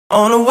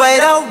On the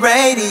Wado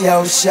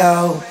Radio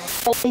Show.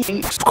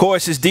 Of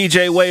course, it's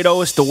DJ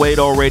Wado. It's the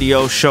Wado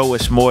Radio Show.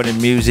 It's more than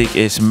music.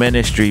 It's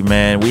ministry,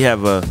 man. We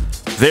have a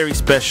very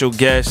special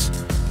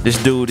guest. This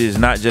dude is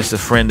not just a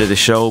friend of the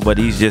show, but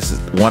he's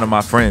just one of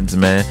my friends,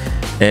 man.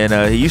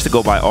 And he used to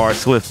go by R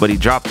Swift, but he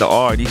dropped the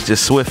R and he's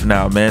just Swift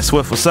now, man.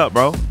 Swift, what's up,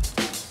 bro?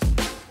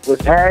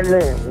 What's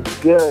happening? It's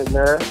good,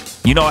 man.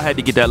 You know I had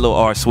to get that little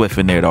R Swift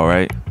in there, though,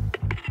 right?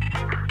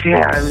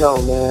 Yeah, I know,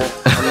 man.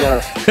 I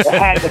know. It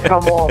had to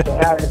come off.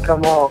 It had to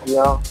come off,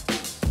 yo.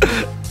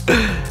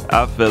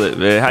 I feel it,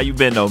 man. How you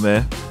been, though,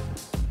 man?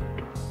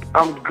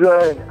 I'm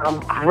good. I'm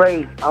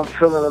great. I'm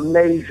feeling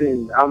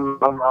amazing. I'm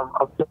feeling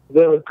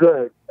really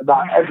good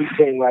about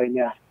everything right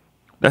now.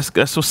 That's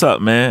what's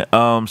up, man.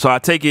 So I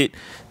take it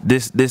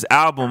this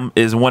album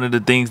is one of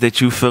the things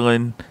that you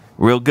feeling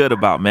real good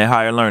about, man.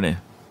 Higher Learning.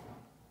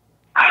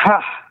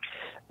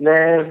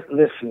 Man,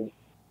 listen.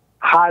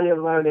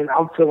 Higher Learning.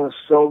 I'm feeling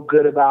so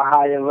good about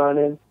Higher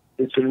Learning.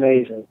 It's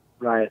amazing.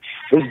 Right.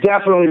 It's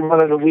definitely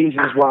one of the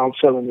reasons why I'm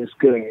feeling this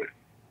good.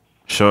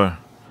 Sure.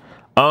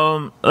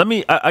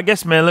 I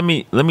guess, man,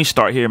 let me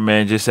start here,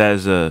 man, just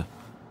as a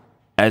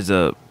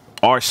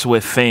R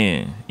Swift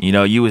fan. You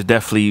know, you was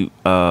definitely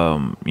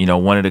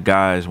one of the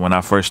guys when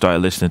I first started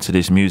listening to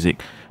this music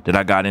that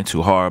I got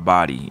into hard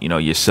body. You know,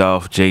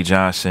 yourself, Jay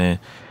Johnson,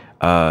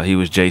 he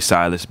was Jay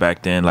Silas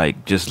back then,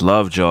 like just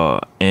loved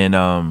y'all. And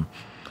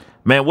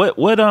man, what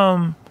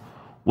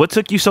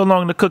took you so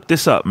long to cook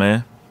this up,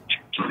 man?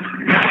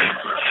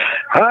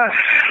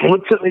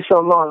 What took me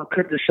so long to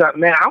cook this up,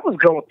 man? I was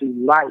going through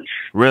life.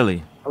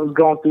 Really? I was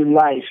going through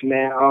life,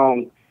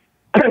 man.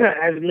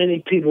 As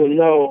many people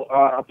know,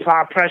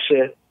 Apply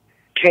Pressure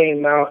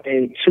came out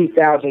in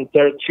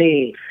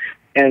 2013.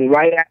 And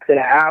right after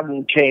the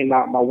album came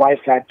out, my wife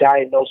got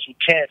diagnosed with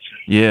cancer.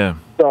 Yeah.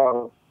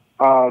 So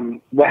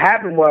what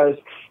happened was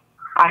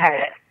I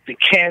had to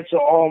cancel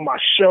all my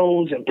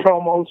shows and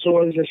promo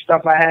tours and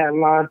stuff I had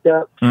lined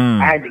up.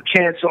 I had to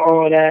cancel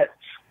all that.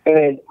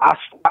 And I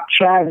stopped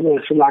traveling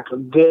for like a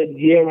good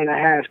year and a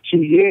half, 2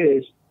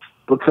 years,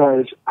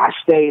 because I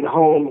stayed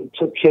home and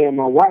took care of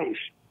my wife.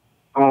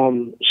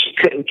 She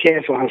couldn't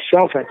care for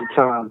herself at the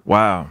time.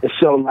 Wow. And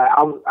so like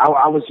I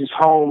was just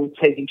home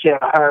taking care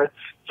of her,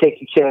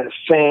 taking care of the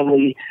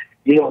family,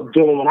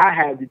 doing what I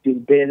had to do,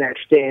 being that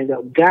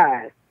stand-up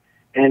guy.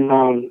 And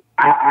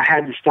I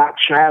had to stop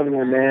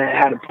traveling, man. I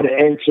had to put an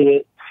end to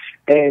it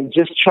and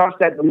just trust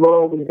that the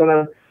Lord was going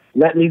to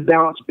let me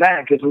bounce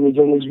back if it was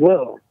in His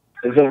will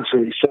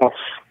eventually. So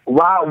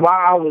while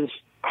I was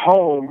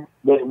home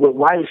with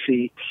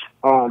wifey,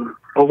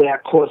 over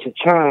that course of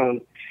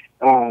time,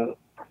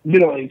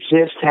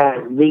 Exist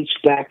had reached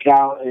back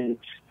out, and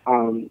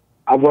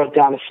I worked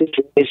out a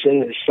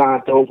situation and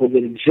signed over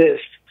with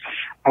Exist.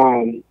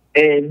 And,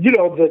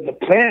 the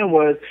plan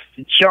was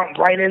to jump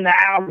right in the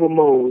album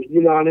mode.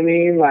 You know what I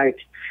mean? Like,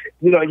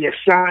 you're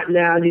signed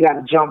now, you got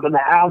to jump in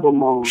the album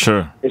mode.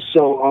 Sure. And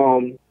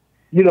so,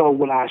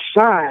 when I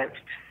signed,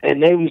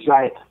 and they was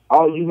like,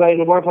 "Oh, you ready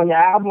to work on your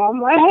album?"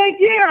 I'm like, "Heck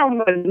yeah, I'm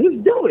ready.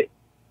 Let's do it."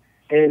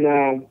 And,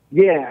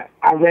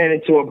 I ran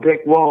into a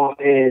brick wall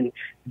and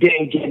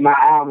didn't get my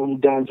album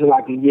done till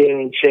like a year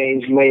and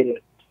change later.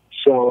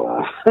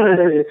 So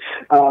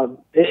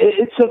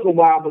it took a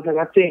while, because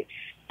I think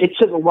it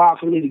took a while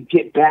for me to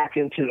get back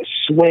into the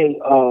swing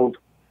of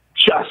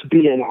just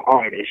being an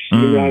artist. You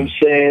know what I'm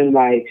saying?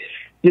 Like,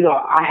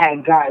 I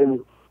had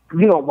gotten,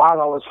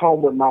 while I was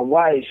home with my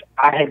wife,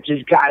 I had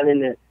just gotten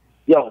into,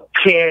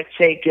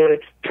 caretaker,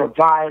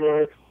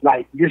 provider,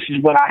 like, this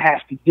is what I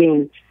have to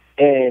do.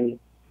 And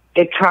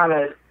it kind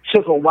of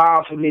took a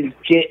while for me to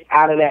get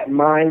out of that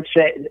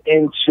mindset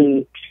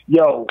into,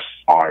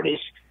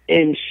 artist,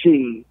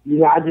 MC.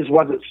 I just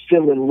wasn't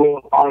feeling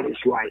real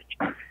artist-like.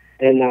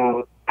 And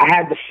I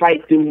had to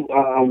fight through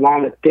a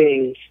lot of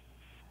things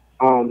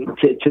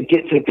to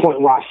get to the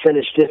point where I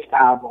finished this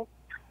album.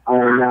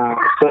 And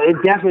so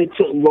it definitely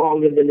took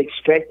longer than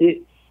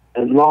expected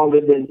and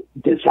longer than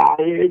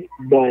desired,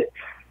 but,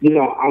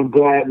 I'm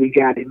glad we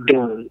got it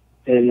done.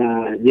 And,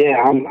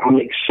 I'm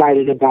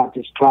excited about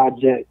this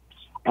project.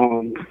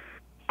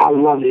 I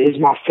love it. It's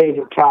my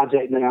favorite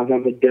project that I've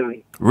ever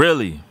done.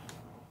 Really?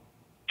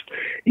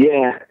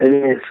 Yeah, it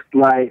is.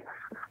 Like,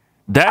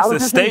 that's a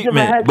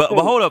statement. But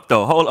hold up,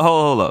 though.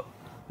 Hold up.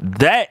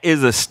 That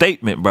is a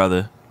statement,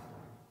 brother.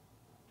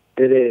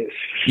 It is.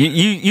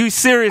 You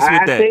serious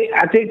with that?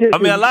 I think this. I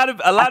mean, a lot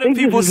of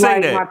people say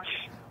like that,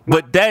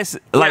 but that's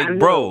like,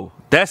 bro,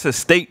 that's a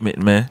statement,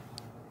 man.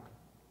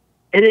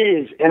 It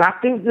is, and I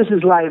think this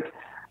is like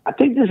my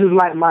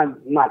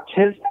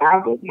 10th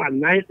album, my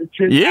 9th or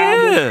 10th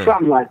album,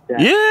 something like that.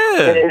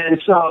 Yeah.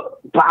 And so,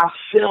 but I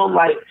feel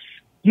like,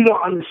 you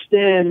don't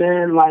understand,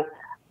 man. Like,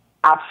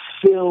 I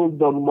feel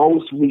the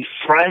most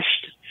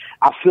refreshed.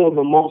 I feel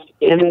the most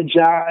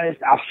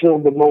energized. I feel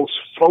the most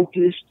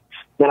focused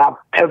that I've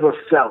ever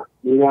felt.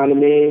 You know what I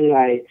mean?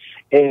 Like,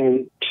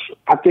 and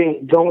I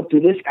think going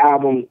through this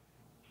album,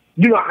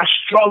 I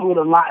struggled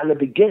a lot in the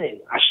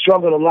beginning. I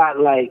struggled a lot,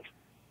 like,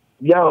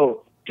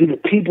 do the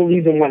people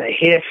even want to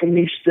hear from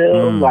me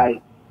still?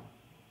 Like,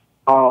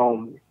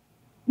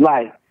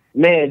 like,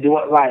 man,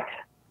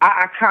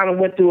 I kind of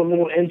went through a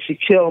little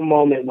insecure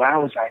moment where I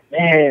was like,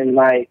 man,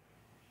 like,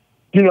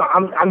 you know,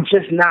 I'm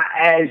just not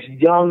as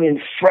young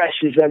and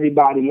fresh as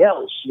everybody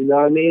else. You know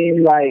what I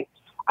mean? Like,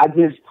 I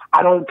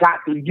don't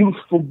got the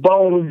youthful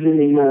bones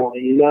anymore.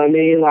 You know what I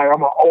mean? Like,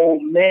 I'm an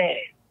old man.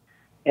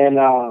 And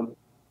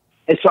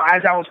so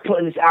as I was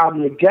putting this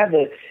album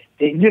together,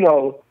 you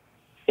know,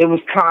 it was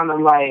kind of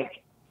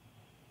like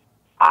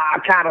I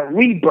kind of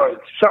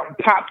rebirth. Something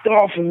popped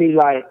off of me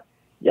like,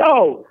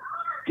 yo,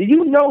 do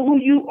you know who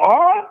you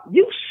are?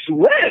 You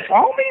Swift,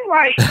 homie.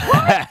 Like,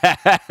 what?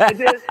 And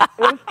then it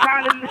was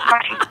kind of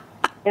like,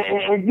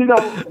 and you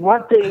know,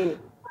 one thing,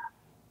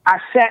 I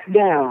sat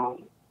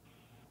down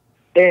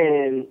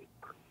and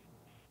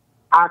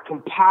I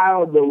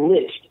compiled the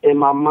list in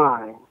my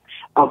mind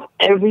of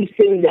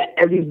everything that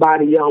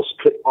everybody else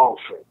could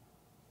offer.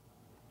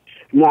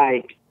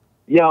 Like,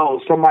 yo,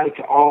 somebody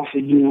could offer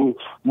you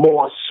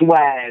more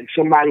swag.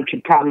 Somebody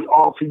could probably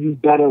offer you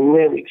better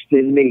lyrics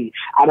than me.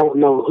 I don't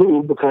know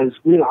who because,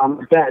 you know, I'm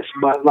the best,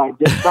 but like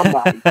there's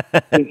somebody.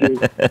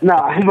 No,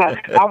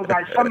 but I was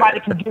like, somebody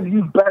could give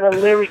you better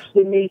lyrics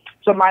than me.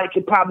 Somebody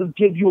could probably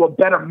give you a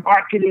better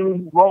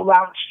marketing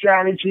rollout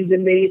strategy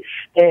than me.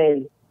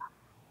 And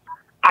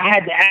I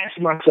had to ask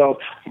myself,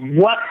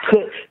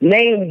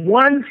 name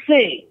one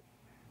thing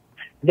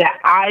that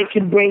I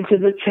can bring to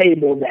the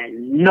table that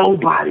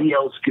nobody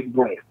else can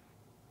bring.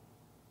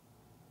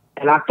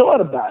 And I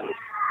thought about it.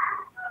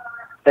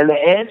 And the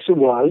answer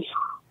was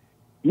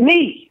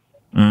me.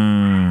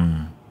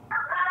 Mm.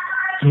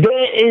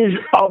 There is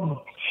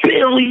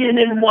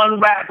 1,000,000,001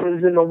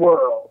 rappers in the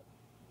world.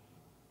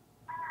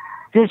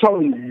 There's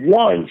only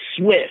one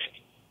Swift.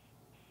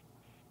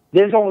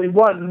 There's only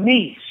one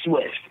me,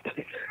 Swift.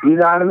 You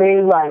know what I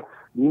mean? Like,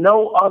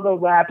 no other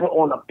rapper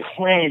on the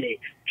planet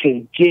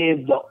can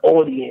give the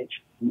audience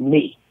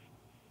me.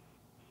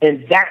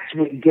 And that's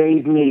what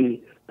gave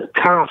me the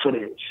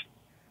confidence,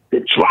 the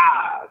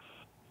drive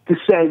to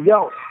say,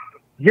 yo,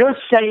 you're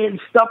saying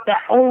stuff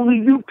that only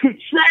you could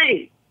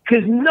say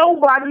because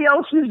nobody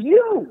else is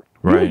you.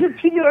 Right. Use it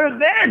to your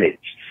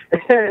advantage.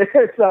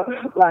 So,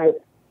 like,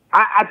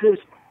 I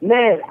just,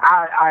 man,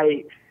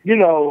 you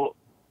know,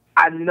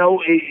 I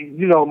know,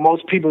 you know,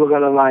 most people are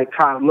going to, like,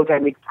 kind of look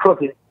at me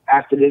crooked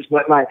after this,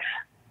 but, like,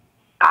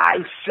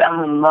 I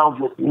fell in love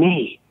with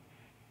me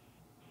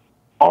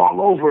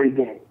all over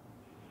again.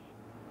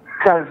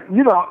 Because,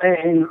 you know,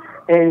 in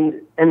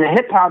the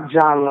hip-hop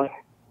genre,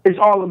 it's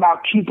all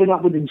about keeping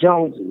up with the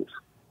Joneses.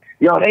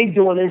 Yo, they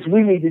doing this,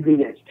 we need to do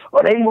this.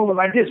 Or they moving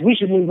like this, we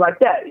should move like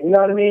that. You know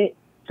what I mean?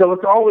 So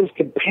it's always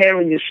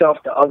comparing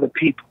yourself to other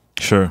people.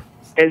 Sure.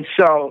 And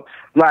so,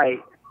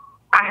 like,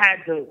 I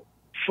had to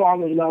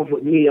fall in love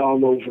with me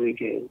all over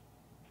again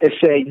and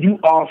say, you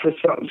offer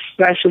something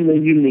special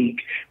and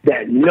unique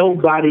that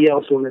nobody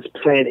else on this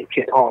planet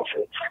can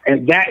offer.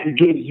 And that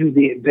gives you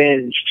the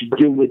advantage to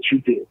do what you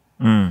do.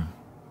 Mm.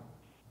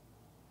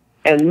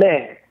 And,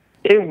 man,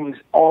 it was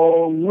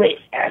all lit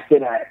after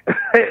that.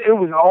 It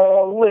was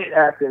all lit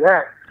after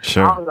that.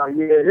 Sure. I was like,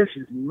 yeah, this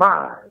is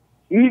mine.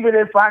 Even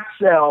if I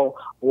sell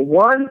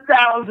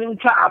 1,000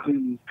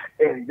 copies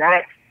and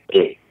that's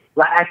it.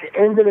 Like, at the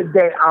end of the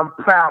day, I'm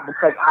proud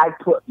because I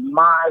put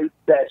my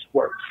best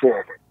work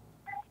forward.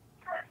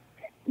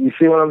 You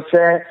see what I'm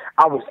saying?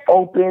 I was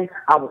open.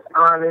 I was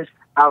honest.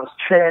 I was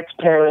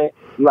transparent.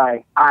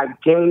 Like, I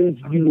gave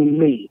you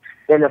me.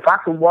 And if I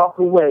can walk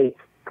away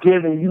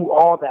giving you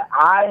all that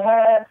I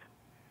have,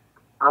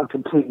 I'm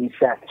completely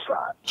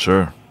satisfied.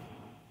 Sure.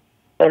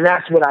 And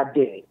that's what I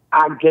did.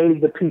 I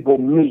gave the people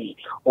me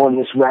on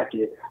this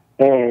record.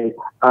 And,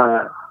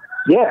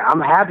 yeah, I'm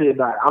happy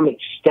about it. I'm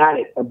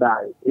ecstatic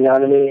about it. You know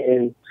what I mean?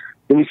 And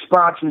the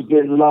response has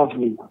been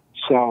lovely.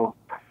 So,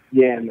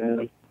 yeah,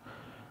 man.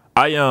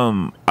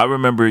 I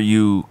remember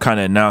you kind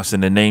of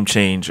announcing the name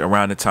change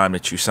around the time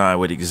that you signed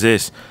with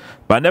Exist,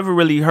 but I never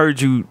really heard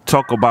you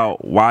talk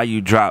about why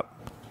you dropped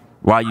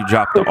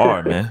the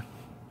R, man.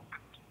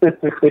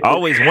 I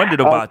always wondered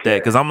about that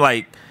because I'm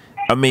like,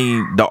 I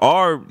mean, the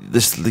R,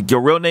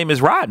 your real name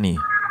is Rodney.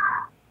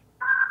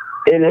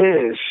 It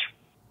is.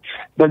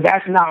 But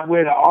that's not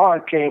where the R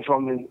came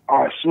from in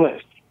R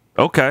Swift.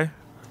 Okay.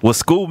 Well,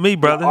 school me,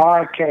 brother. The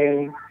R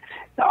came.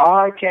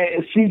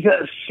 See,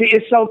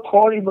 it's so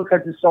corny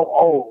because it's so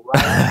old,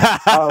 right?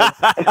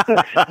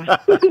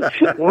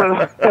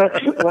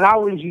 When I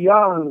was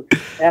young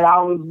and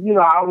I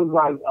was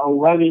like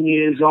 11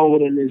 years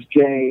old in this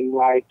game,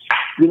 like,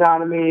 you know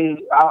what I mean?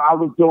 I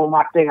was doing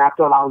my thing. I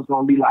thought I was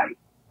going to be like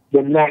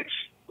the next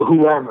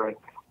whoever.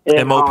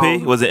 And,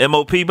 MOP? Was it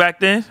MOP back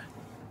then?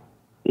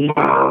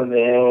 Nah,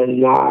 man,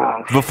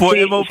 nah. Before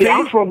MOP? See,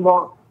 I'm from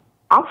Long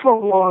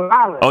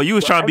Island. Oh, you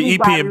was trying to be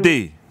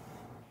EPMD.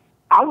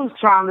 I was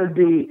trying to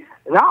be,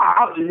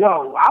 I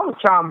was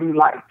trying to be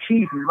like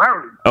Keith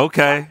Murray.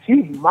 Okay.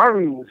 Keith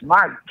Murray was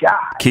my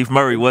guy. Keith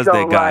Murray was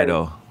that guy,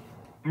 though.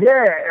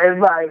 Yeah,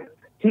 and like,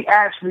 he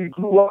actually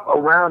grew up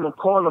around the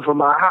corner from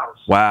my house.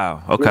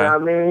 Wow, okay. You know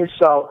what I mean?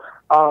 So,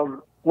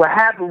 what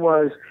happened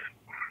was,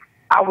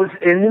 I was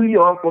in New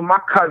York with my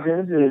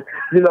cousins, and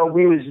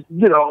we was in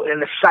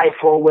the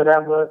cypher or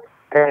whatever,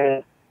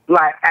 and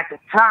like at the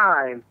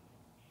time,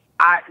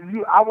 I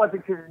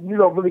wasn't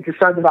really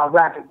concerned about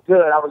rapping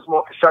good. I was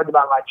more concerned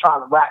about like trying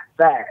to rap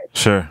fast.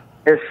 Sure.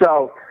 And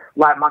so,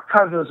 like, my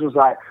cousins was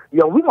like,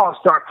 yo, we gonna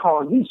start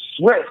calling you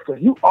Swift,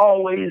 because you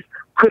always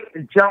quick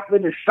to jump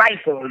in the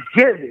cypher and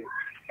give it.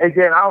 And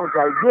then I was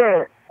like,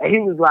 yeah. And he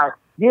was like,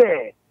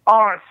 yeah,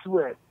 R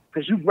Swift,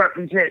 because you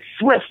represent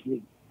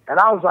swiftly. And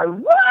I was like,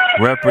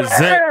 what?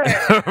 Represent.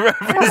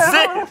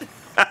 Represent.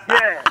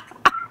 Yeah.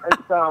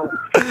 And so,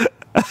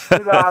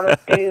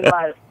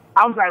 like,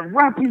 I was like,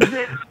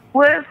 represent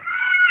Swift?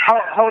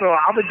 Hold on.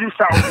 I'm going to do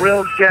something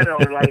real ghetto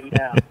right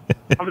now.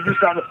 I'm going to do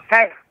something.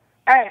 Hey,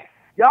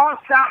 y'all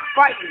stop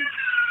fighting.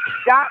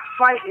 Stop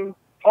fighting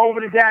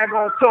over the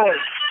daggone toys.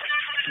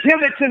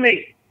 Give it to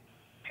me.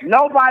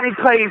 Nobody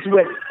plays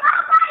with it.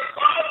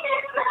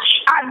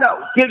 I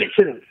know. Give it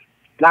to me.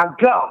 Now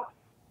go.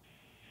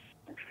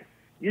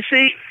 You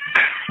see?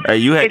 Hey,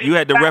 you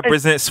had to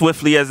represent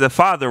swiftly as a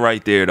father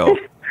right there, though.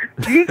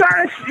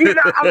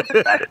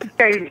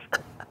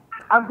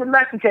 I'm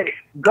domesticated.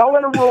 Go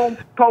in the room,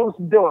 close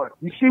the door.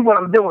 You see what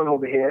I'm doing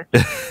over here.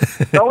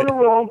 Go in the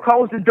room,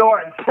 close the door,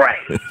 and pray.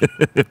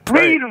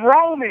 Read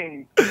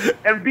Romans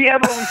and be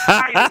able to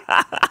recite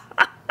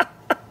it.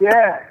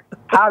 Yeah.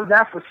 How's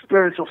that for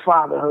spiritual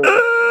fatherhood?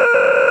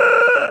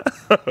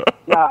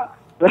 Yeah.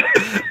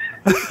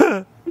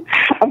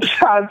 I'm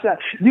trying to tell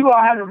you,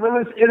 gonna have the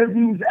realest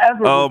interviews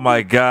ever. Oh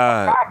my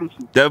God.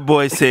 That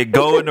boy said,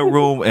 go in the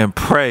room and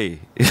pray.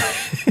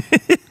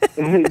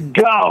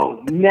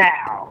 Go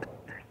now.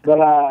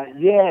 But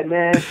yeah,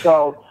 man,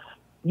 so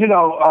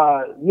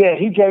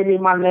he gave me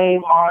my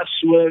name, R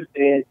Swift,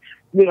 and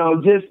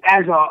just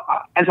as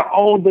an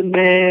older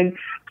man,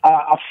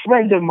 a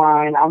friend of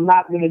mine, I'm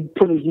not gonna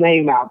put his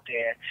name out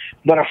there,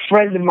 but a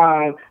friend of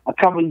mine a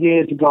couple of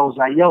years ago was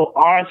like, yo,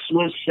 R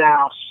Swift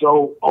sounds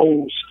so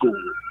old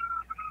school.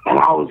 And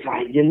I was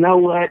like, you know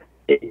what?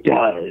 It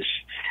does.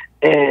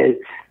 And,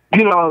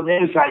 they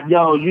was like,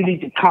 yo, you need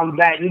to come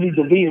back. You need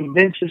to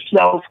reinvent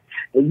yourself.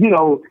 And,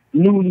 new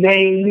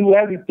name, new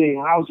everything.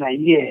 And I was like,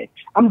 yeah,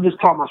 I'm just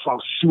calling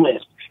myself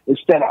Swift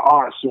instead of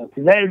R Swift.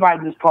 Because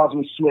everybody just calls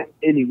me Swift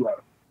anyway.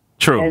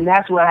 True. And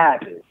that's what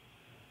happened.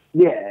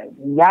 Yeah,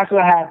 that's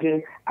what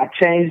happened. I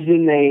changed the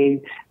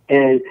name.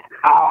 And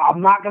I'm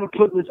not going to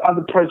put this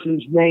other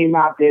person's name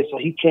out there so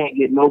he can't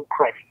get no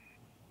credit.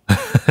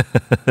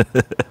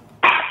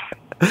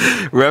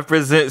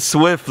 Represent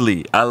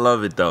swiftly. I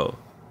love it though.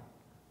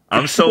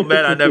 I'm so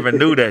mad I never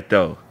knew that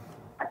though.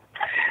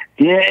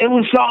 Yeah, it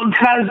was so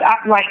because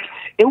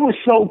it was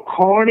so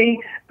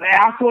corny.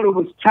 I thought it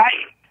was tight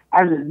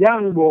as a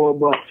young boy,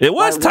 but it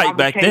was tight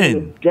back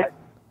then.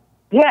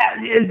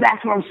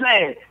 That's what I'm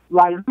saying.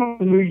 Like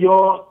New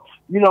York,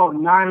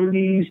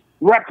 90s,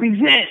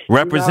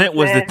 represent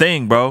was the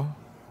thing, bro.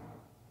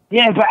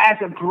 Yeah, but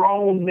as a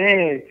grown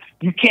man,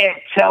 you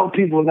can't tell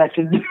people that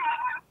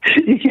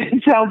you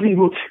can't tell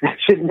people that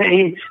your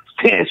name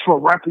stands for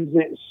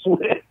represent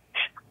Swift.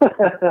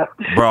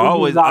 Bro,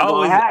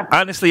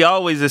 I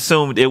always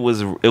assumed it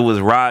was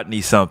Rodney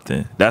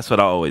something. That's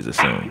what I always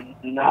assumed.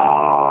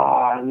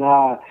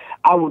 No.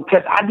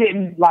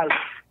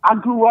 I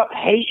grew up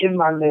hating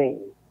my name.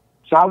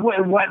 So I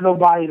wouldn't want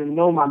nobody to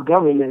know my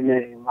government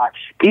name. Like,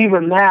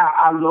 even now,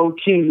 I low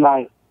key,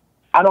 like,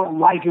 I don't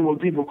like it when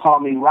people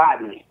call me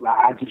Rodney. Like,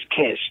 I just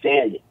can't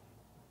stand it.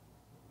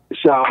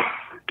 So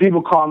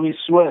people call me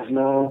Swift,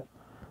 man.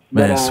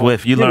 Man,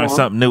 Swift, you learn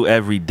something new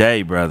every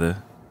day,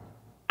 brother.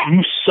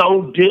 You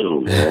so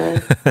do,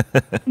 man.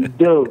 You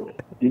do.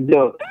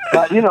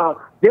 But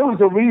there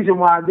was a reason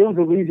why I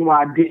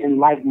didn't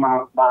like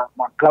my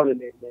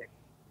government name,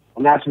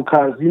 and that's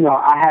because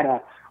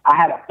I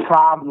had a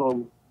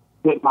problem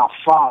with my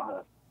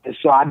father, and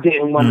so I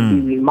didn't want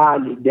to be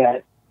reminded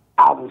that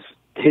I was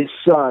his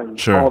son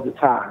all the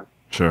time.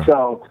 Sure.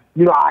 So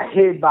I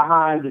hid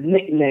behind the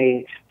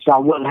nickname so I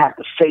wouldn't have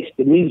to face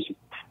the music.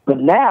 But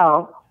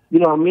now,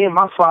 me and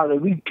my father,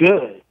 we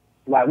good.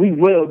 Like, we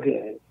real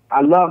good.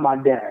 I love my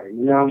dad,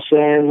 you know what I'm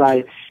saying?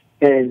 Like,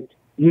 and,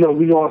 we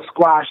gonna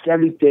squash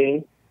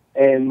everything,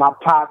 and my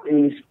pop,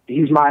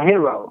 he's my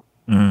hero.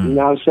 Mm-hmm. You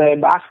know what I'm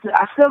saying? But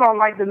I still don't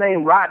like the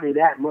name Rodney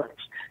that much.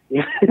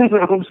 You know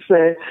what I'm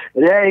saying?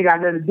 It ain't got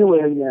nothing to do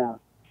with him now.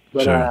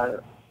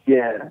 But,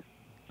 yeah.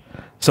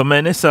 So,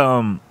 man, this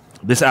album,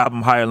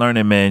 Higher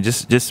Learning, man,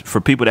 just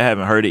for people that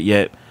haven't heard it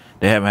yet,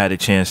 they haven't had a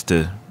chance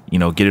to,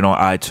 get it on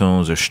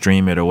iTunes or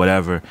stream it or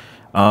whatever.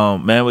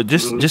 Man,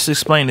 just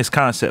explain this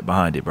concept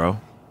behind it,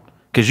 bro.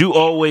 Because you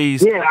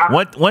always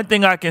one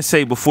thing I can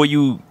say before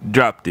you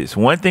drop this,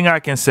 one thing I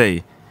can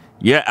say,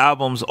 your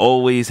albums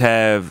always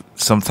have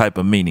some type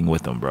of meaning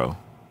with them, bro.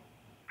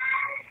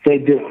 They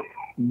do.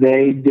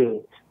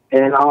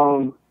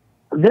 And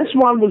this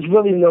one was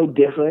really no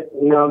different.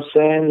 You know what I'm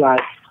saying?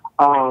 Like,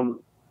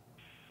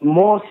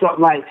 more so,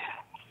 like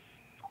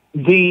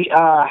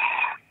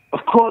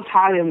of course,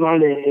 Higher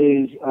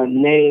Learning is a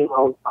name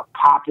of a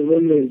popular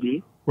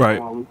movie,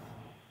 right?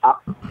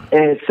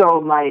 And so,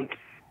 like,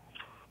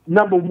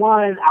 number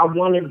one, I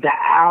wanted the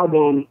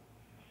album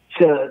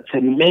to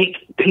make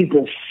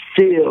people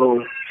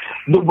feel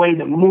the way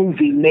the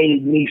movie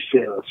made me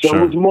feel. So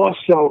Sure. it was more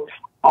so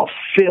a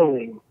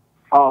feeling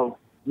of,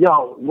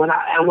 yo, when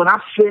I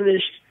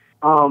finished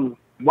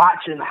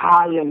watching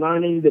Higher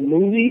Learning, the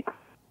movie,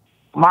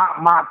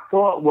 my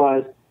thought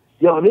was,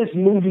 yo, this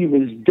movie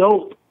was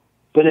dope,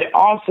 but it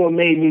also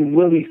made me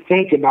really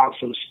think about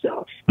some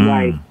stuff.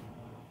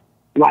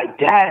 Like,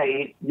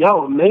 dang,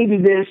 yo, maybe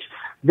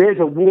there's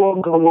a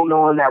war going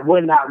on that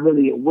we're not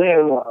really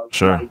aware of.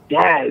 Sure. Like,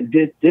 dang,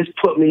 this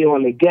put me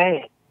on the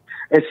game.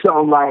 And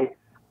so, like,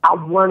 I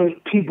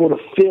wanted people to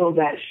feel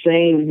that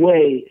same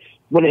way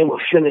when they were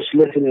finished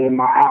listening to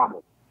my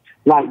album.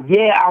 Like,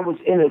 yeah, I was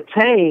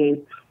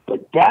entertained,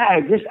 but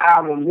dang, this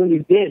album really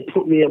did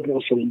put me up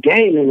on some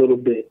game a little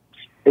bit.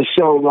 And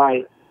so,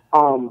 like,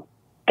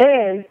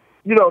 and,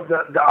 you know,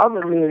 the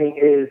other meaning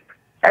is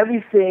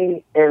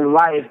everything in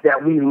life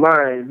that we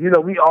learn, you know,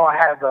 we all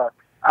have a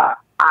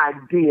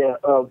idea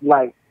of,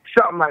 like,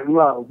 something like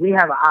love. We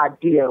have an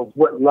idea of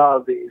what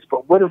love is,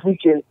 but what if we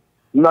can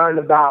learn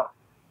about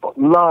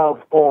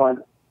love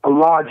on a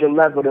larger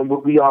level than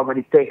what we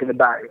already thinking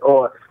about it?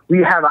 Or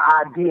we have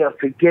an idea of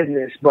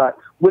forgiveness, but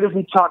what if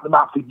we talked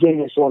about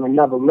forgiveness on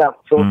another level?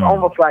 So it's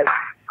almost like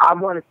I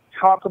want to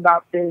talk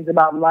about things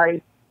about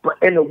life, but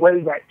in a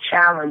way that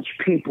challenge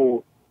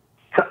people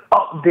to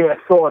up their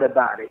thought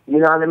about it. You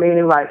know what I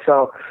mean? Like,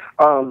 so,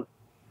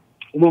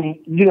 when,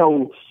 you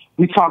know,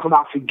 we talk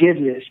about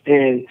forgiveness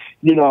and,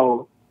 you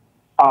know,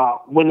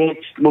 when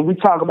we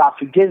talk about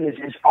forgiveness,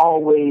 it's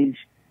always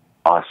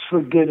us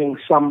forgiving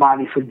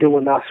somebody for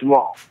doing us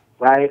wrong,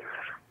 right?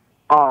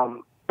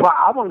 But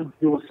I want to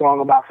do a song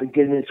about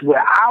forgiveness where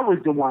I was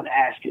the one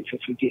asking for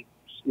forgiveness.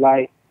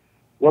 Like,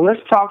 well,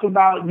 let's talk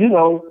about, you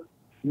know,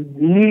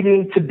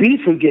 needing to be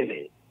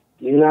forgiven.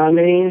 You know what I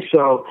mean?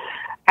 So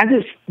I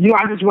just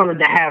wanted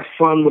to have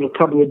fun with a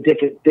couple of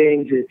different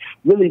things and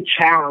really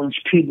challenge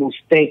people's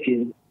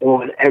thinking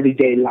on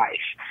everyday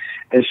life.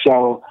 And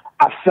so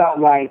I felt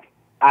like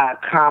I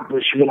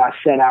accomplished what I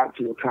set out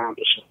to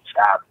accomplish on this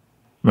album.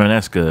 Man,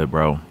 that's good,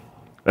 bro.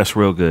 That's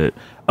real good.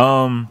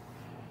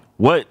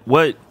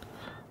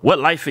 What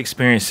life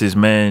experiences,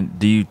 man,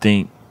 do you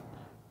think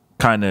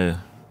kind of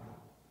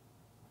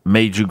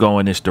made you go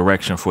in this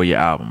direction for your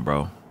album,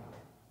 bro?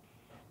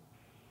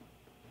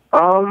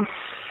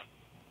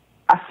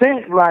 I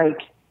think, like,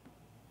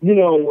 you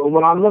know,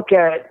 when I look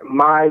at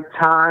my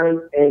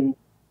time and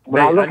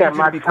when I look at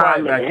my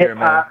time in hip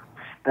hop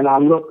and I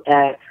look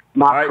at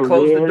my career,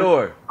 close the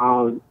door.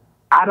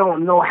 I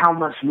don't know how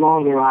much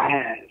longer I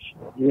have.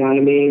 You know what I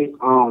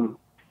mean?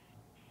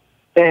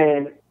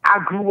 And I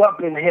grew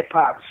up in hip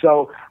hop,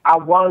 so I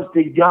was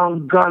the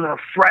young gunner,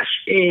 fresh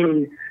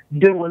in,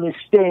 doing this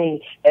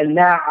thing, and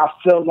now I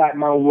feel like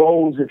my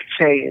roles have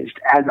changed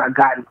as I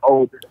gotten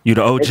older. You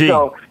the OG. And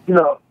so, you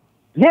know,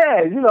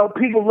 yeah, you know,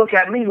 people look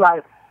at me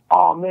like,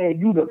 oh man,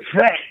 you the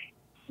vet.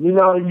 You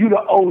know, you the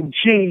OG,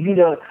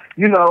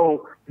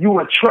 you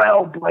a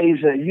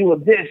trailblazer, you a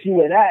this,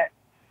 you a that.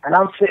 And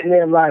I'm sitting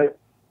there like,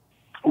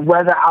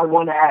 whether I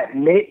want to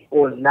admit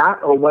or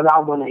not, or whether I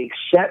want to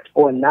accept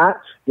or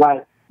not,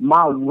 like,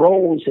 my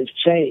roles have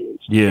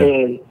changed. Yeah.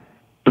 And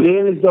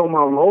being as though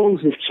my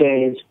roles have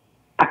changed,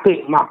 I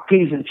think my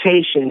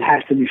presentation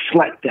has to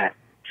reflect that.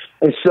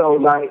 And so,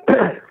 like,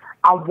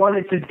 I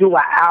wanted to do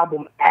an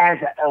album as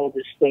an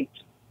elder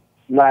statesman.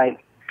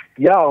 Like,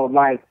 yo,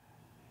 like,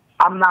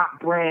 I'm not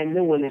brand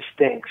new in this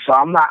thing, so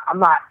I'm not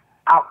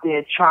out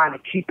there trying to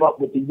keep up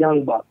with the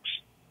young bucks.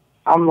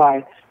 I'm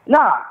like,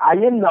 nah, I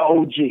am the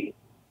OG.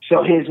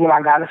 So here's what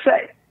I gotta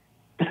say.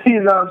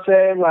 You know what I'm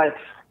saying? Like,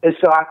 and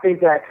so I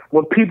think that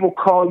when people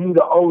call you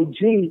the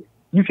OG,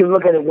 you can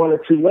look at it one of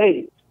two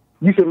ways.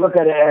 You can look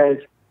at it as,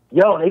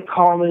 yo, they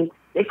calling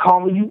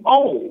you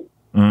old.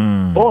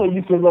 Or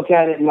you can look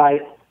at it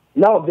like,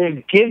 no,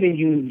 they're giving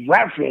you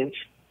reference.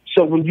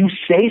 So when you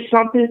say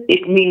something,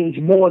 it means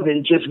more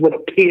than just what a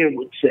peer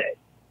would say.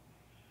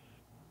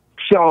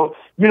 So,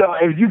 you know,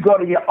 if you go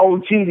to your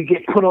OG to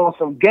get put on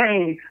some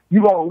game,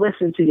 you won't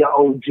listen to your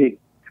OG.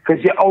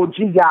 Because your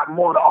OG got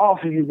more to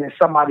offer you than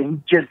somebody who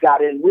just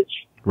got in with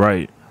you.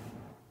 Right.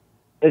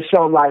 And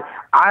so, like,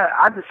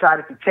 I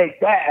decided to take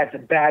that as a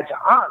badge of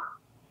honor.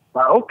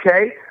 Like,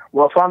 okay,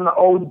 well, if I'm the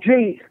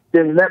OG,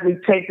 then let me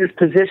take this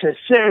position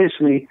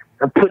seriously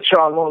and put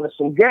y'all on to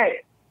some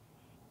game.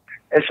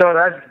 And so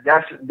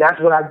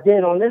that's what I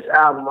did on this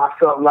album. I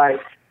felt like,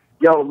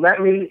 yo,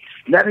 let me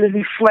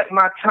reflect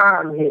my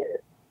time here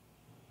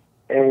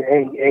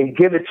and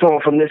give it to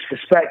them from this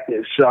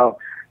perspective. So,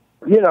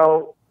 you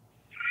know,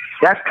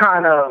 that's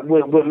kind of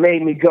what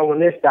made me go in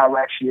this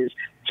direction, is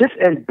just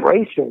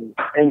embracing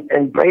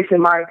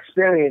my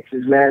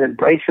experiences, man,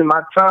 embracing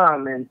my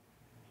time, and,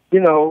 you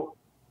know,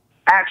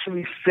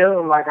 actually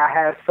feeling like I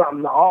have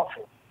something to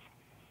offer.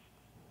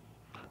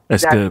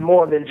 That's That's good.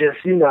 more than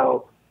just, you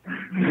know,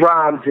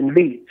 rhymes and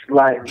beats.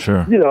 Like,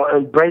 Sure. you know,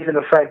 embracing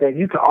the fact that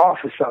you can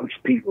offer something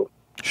to people.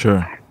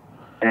 Sure.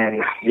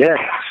 And yeah,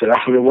 so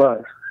that's what it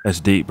was. That's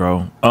deep,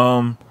 bro.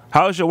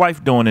 How's your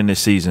wife doing in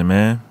this season,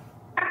 man?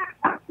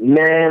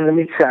 Man, let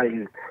me tell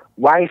you,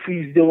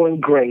 wifey's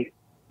doing great.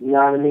 You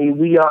know what I mean?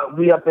 We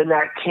up in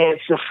that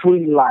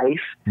cancer-free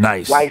life.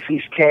 Nice.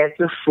 Wifey's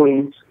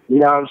cancer-free. You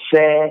know what I'm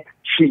saying?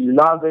 She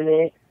loving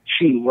it.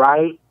 She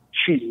right.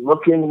 She's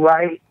looking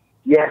right.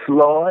 Yes,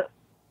 Lord.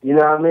 You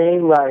know what I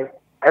mean? Like,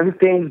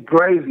 everything's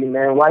gravy,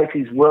 man.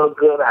 Wifey's real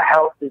good. Her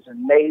health is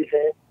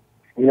amazing.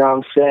 You know what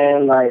I'm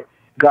saying? Like,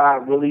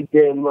 God really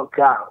did look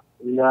out.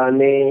 You know what I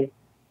mean?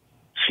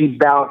 She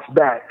bounced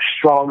back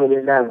stronger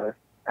than ever.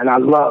 And I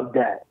love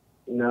that.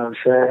 You know what I'm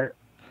saying?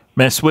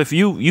 Man, Swift,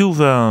 you've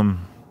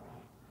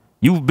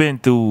been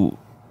through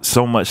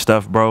so much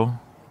stuff, bro.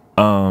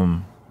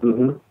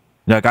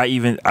 Like I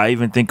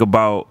even think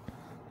about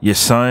your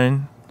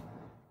son,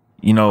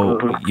 you know,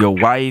 your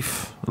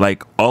wife,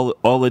 like all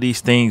of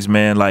these things,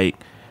 man. Like,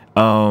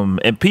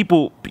 and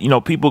people, you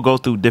know, people go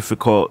through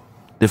difficult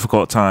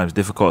times,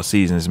 difficult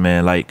seasons,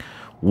 man. Like,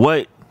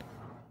 what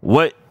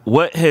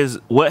has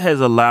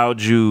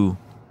allowed you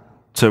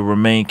to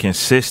remain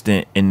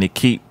consistent and to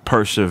keep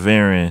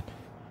persevering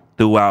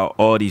throughout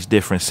all these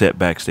different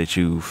setbacks that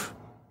you've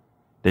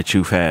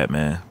had,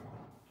 man?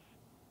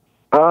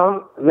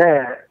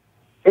 Man,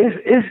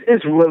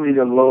 it's really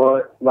the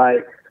Lord.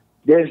 Like,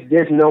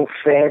 there's no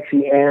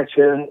fancy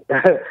answer.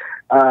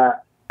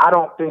 I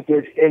don't think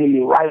there's any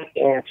right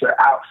answer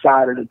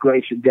outside of the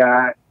grace of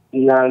God.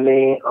 You know what I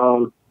mean?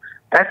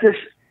 That's just,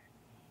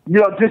 you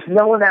know, just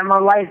knowing that my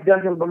life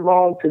doesn't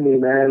belong to me,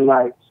 man.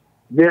 Like,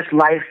 this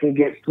life can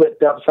get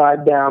flipped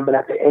upside down, but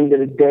at the end of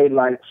the day,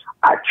 like,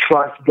 I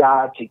trust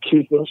God to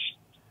keep us.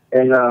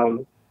 And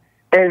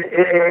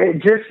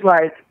it just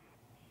like,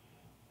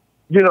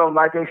 you know,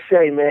 like they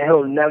say, man,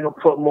 he'll never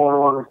put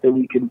more on us than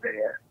we can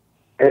bear.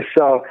 And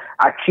so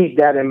I keep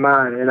that in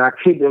mind. And I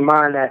keep in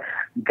mind that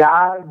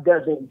God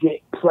doesn't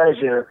get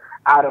pleasure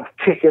out of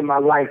kicking my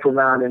life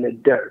around in the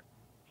dirt.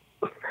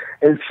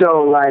 And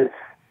so, like,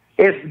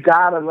 if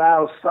God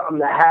allows something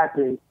to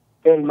happen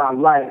in my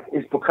life,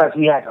 it's because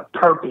he has a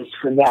purpose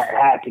for that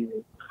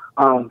happening.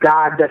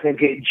 God doesn't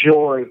get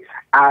joy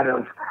out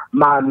of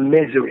my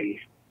misery.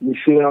 You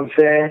see what I'm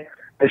saying?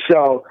 And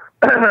so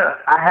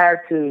I had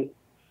to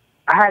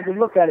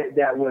look at it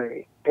that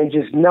way and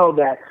just know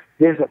that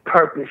there's a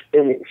purpose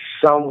in it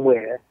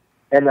somewhere.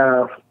 And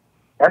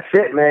that's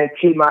it, man.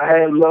 Keep my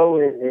head low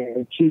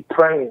and keep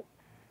praying.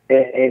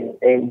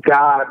 And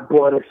God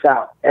brought us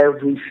out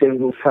every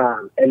single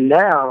time. And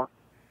now,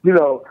 you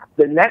know,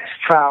 the next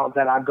trial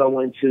that I go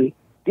into,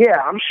 yeah,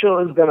 I'm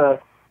sure it's gonna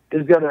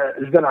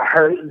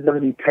hurt. It's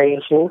gonna be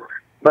painful.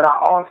 But I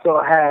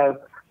also have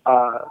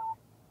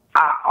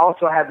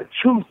the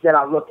truth that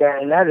I look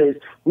at, and that is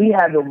we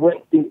haven't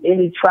went through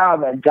any trial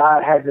that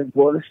God hasn't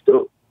brought us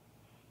through.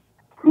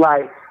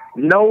 Like,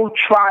 no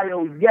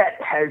trial yet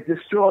has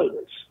destroyed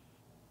us.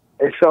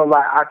 And so,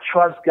 like, I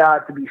trust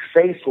God to be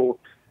faithful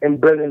in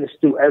bringing us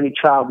through every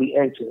trial we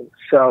enter.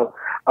 So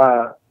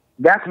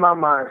that's my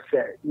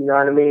mindset. You know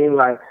what I mean?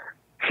 Like,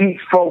 keep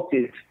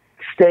focused,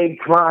 stay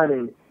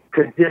grinding,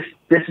 because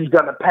this is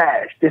gonna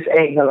pass. This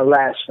ain't gonna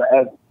last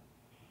forever.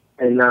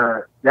 And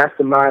that's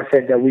the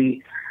mindset that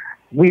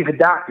we've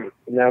adopted.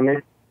 You know what I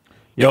mean?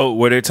 Yo,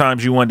 were there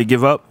times you wanted to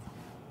give up?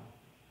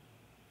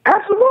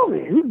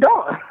 Absolutely. Who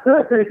don't?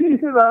 You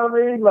know what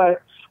I mean?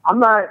 Like, I'm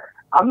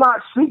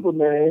not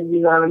Superman.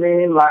 You know what I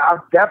mean? Like,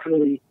 I've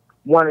definitely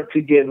wanted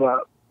to give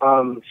up,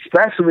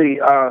 especially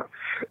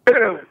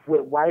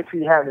with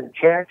wifey having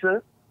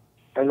cancer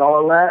and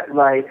all that,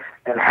 like,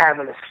 and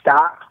having to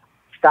stop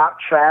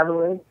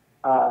traveling.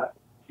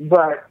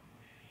 But,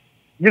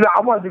 you know,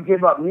 I wanted to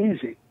give up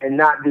music and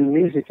not do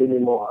music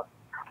anymore.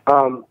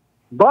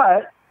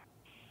 But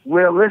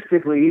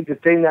realistically, the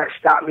thing that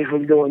stopped me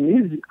from doing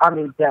music,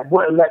 that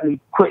wouldn't let me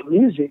quit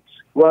music,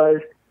 was,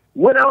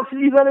 what else are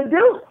you going to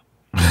do?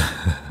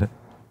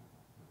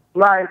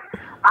 Like,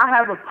 I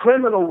have a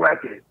criminal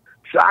record,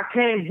 so I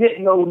can't get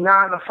no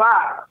 9 to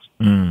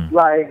 5.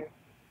 Like,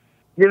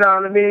 you know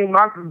what I mean?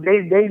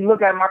 They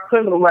look at my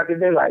criminal record,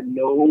 they're like,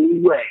 no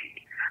way.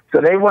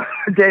 So they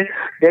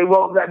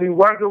won't let me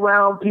work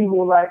around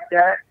people like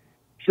that.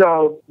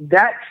 So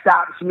that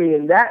stops me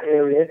in that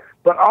area.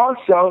 But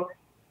also,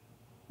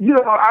 you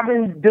know, I've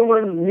been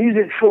doing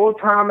music full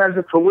time as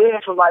a career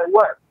for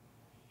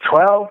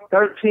 12,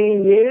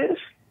 13 years.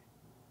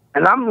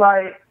 And I'm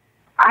like,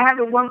 I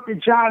haven't worked a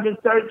job in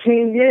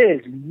 13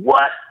 years.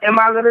 What am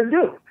I going to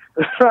do?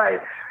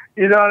 Like,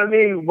 you know what I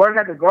mean? Work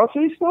at the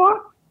grocery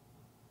store?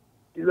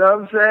 You know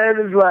what I'm saying?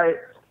 It's like,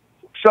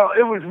 so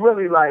it was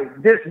really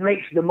like, this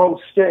makes the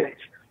most sense.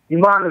 You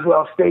might as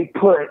well stay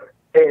put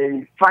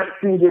and fight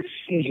through this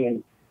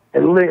season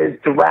and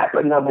live to rap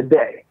another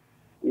day.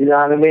 You know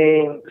what I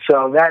mean?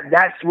 So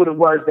that's what it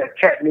was that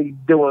kept me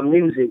doing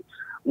music,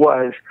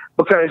 was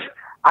because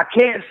I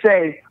can't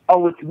say,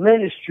 oh, it's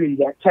ministry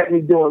that kept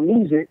me doing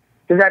music,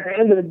 because at the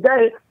end of the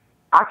day,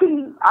 I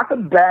can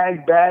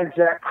bag bags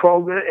at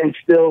Kroger and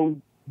still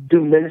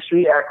do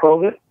ministry at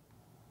Kroger.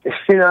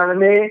 You know what I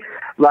mean?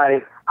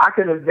 Like, I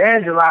can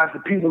evangelize the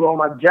people on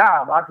my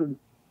job.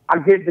 I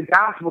give the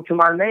gospel to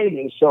my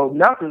neighbors. So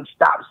nothing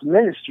stops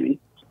ministry,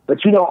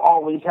 but you don't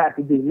always have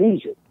to do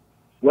music.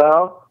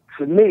 Well,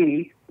 for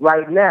me,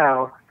 right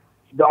now,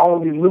 the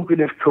only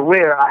lucrative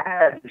career I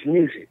have is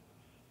music.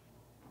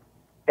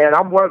 And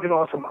I'm working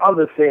on some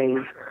other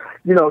things,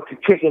 to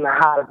kick in the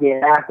high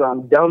again after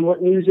I'm done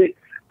with music.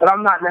 But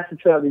I'm not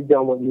necessarily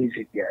done with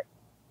music yet.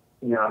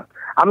 I'm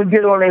going to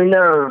get on their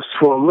nerves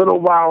for a little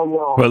while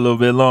longer. For a little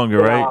bit longer,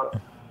 right?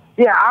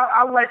 Yeah,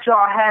 I'll let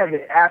y'all have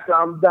it after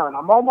I'm done.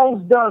 I'm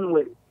almost done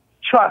with it.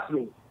 Trust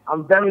me.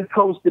 I'm very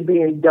close to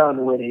being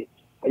done with it.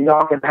 And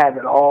y'all can have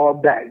it all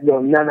back.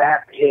 You'll never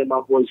have to hear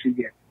my voice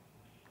again.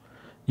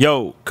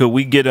 Yo, could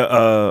we get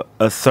a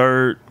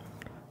third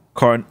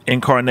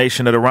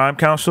incarnation of the Rhyme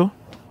Council?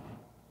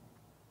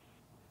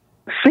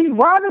 See,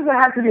 why does it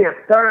have to be a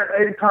third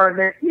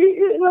incarnation?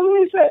 Let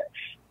me say.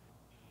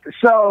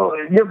 So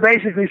you're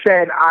basically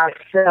saying I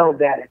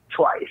failed at it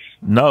twice.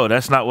 No,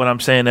 that's not what I'm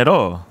saying at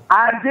all.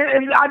 I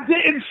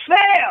didn't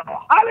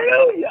fail.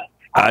 Hallelujah.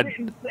 I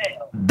didn't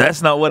fail.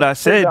 That's not what I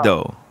said,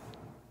 though.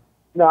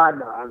 No, I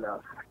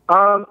know.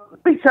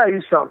 Let me tell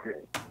you something.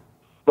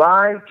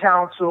 Rhyme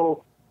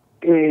Council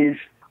is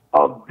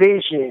a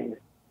vision.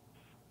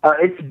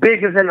 It's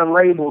bigger than a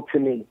label to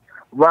me.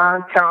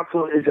 Rhyme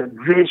Council is a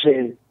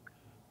vision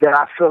that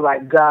I feel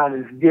like God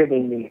is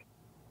giving me.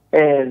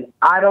 And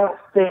I don't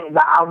think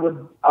that I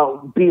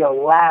would be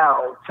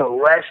allowed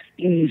to rest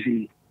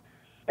easy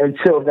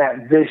until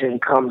that vision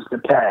comes to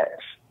pass.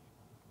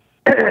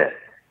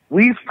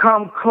 We've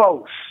come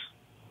close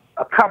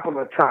a couple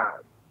of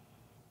times,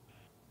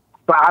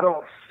 but I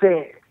don't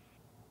think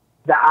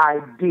the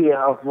idea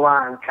of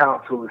Rhyme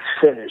Council is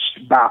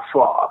finished by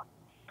far.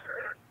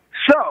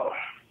 So,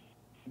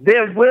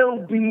 there will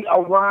be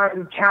a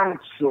Rhyme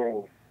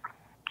Council,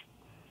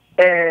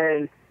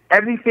 and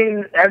every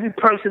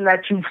person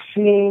that you've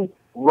seen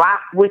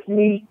rock with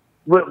me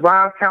with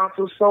Rhyme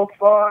Council so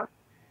far,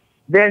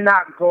 they're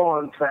not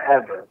gone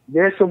forever.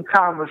 There's some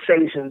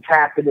conversations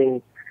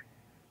happening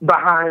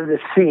behind the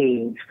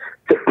scenes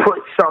to put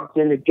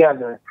something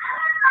together.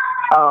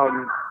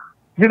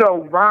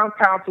 Rhyme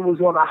Council was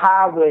on the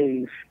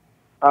highways,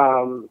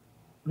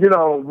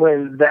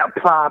 when the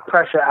Applied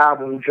Pressure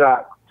album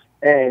dropped.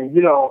 And,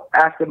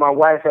 after my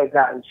wife had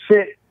gotten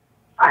sick,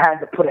 I had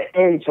to put an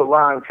end to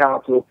Rhyme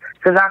Council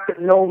because I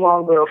could no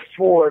longer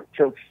afford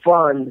to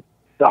fund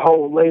the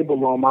whole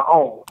label on my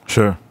own.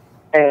 Sure.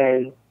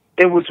 And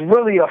it was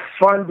really a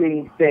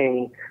funding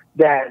thing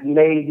that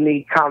made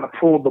me kind of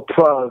pull the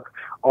plug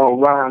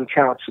on Rhyme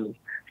Council.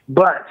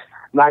 But,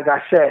 like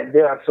I said,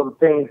 there are some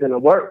things in the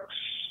works.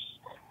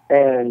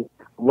 And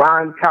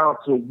Rhyme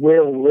Council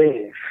will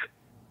live.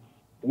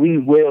 We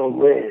will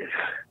live.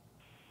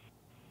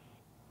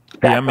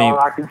 That's all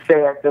I can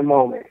say at the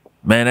moment.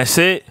 Man, that's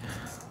it.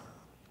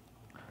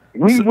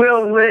 We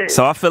will live.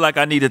 So I feel like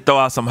I need to throw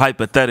out some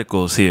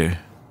hypotheticals here.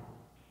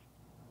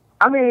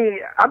 I mean,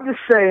 I'm just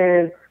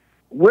saying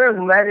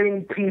we're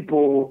letting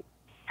people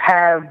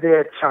have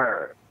their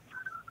turn.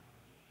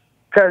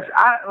 Because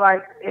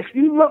if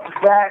you look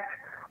back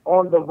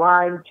on the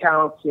Rhyme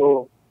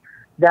Council,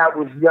 that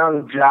was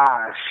Young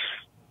Josh.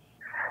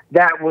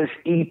 That was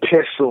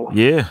Epistle.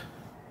 Yeah.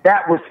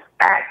 That was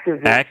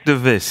Activist.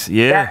 Activist,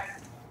 yeah.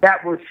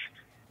 That was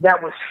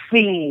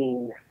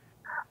Fiend.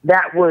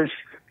 That was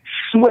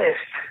Swift.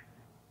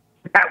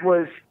 That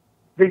was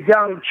the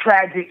Young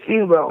Tragic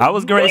Hero. I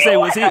was going to say,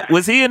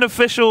 was he an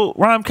official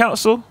Rhyme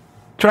Council?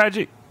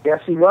 Tragic?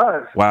 Yes, he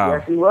was. Wow.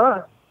 Yes, he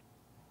was.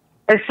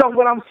 And so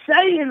what I'm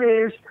saying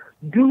is,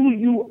 do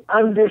you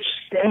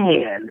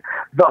understand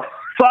the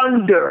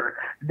thunder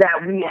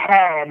that we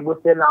had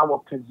within our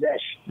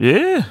possession?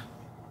 Yeah.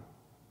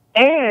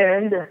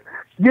 And,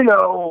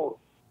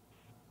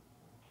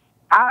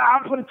 I'll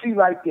put it to you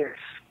like this.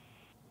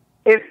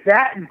 If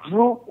that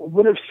group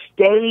would have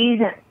stayed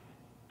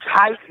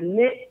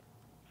tight-knit,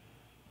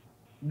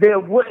 there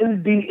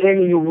wouldn't be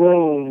any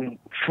room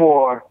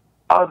for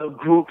other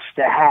groups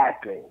to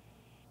happen.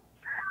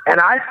 And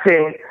I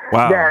think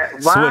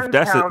that Swift,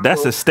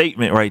 that's a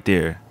statement right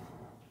there.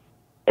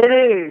 It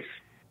is.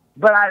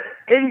 But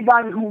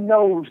anybody who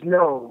knows.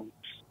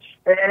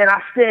 And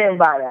I stand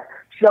by that.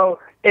 So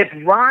if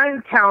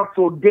Rhyme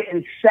Council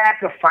didn't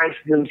sacrifice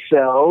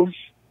themselves,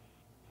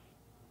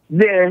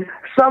 then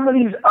some of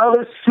these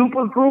other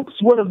super groups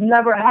would have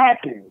never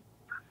happened.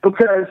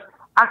 Because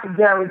I can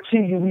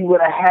guarantee you we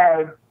would have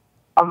had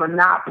a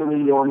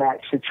monopoly on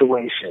that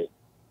situation.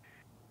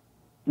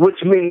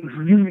 Which means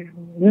you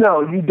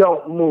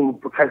don't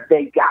move because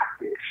they got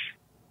this.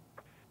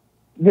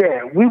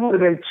 Yeah, we would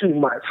have been too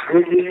much.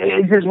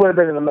 It just would have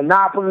been a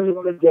monopoly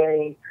on the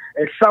game.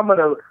 And some of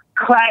the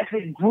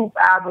classic group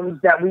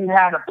albums that we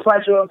had the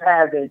pleasure of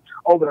having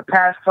over the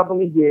past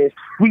couple of years,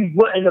 we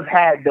wouldn't have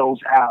had those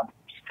albums.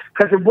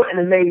 Because it wouldn't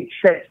have made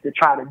sense to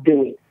try to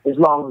do it as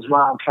long as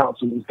Rhyme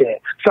Council was there.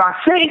 So I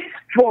think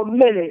for a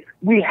minute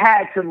we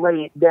had to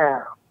lay it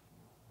down.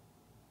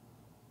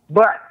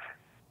 But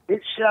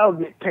it shall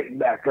get picked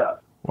back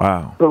up.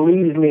 Wow.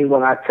 Believe me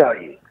when I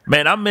tell you.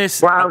 Man, I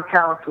miss Rhyme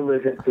Council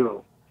isn't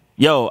through.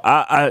 Yo,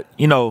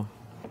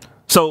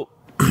 so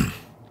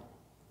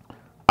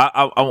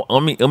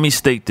let me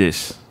state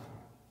this.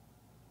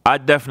 I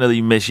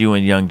definitely miss you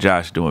and Young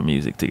Josh doing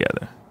music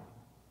together.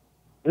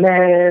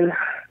 Man.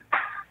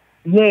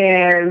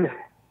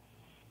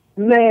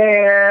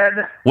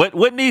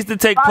 What needs to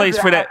take place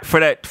for that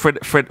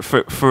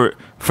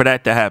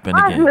to happen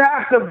I again?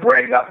 have to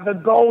break up the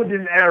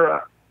golden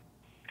era.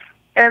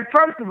 And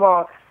first of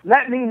all,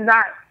 let me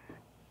not,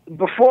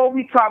 before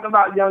we talk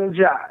about Young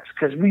Josh,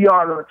 because we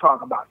are going to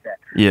talk about that.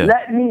 Yeah.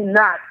 Let me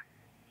not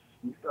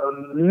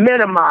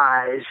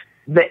minimize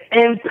the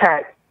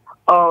impact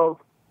of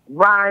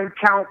Rhyme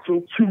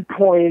Council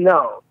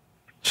 2.0.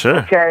 Sure.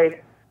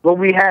 Okay? But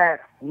we had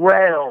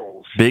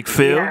Rails. Big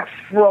Phil. We had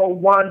Fro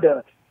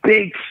Wonder.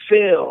 Big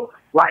Phil.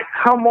 Like,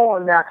 come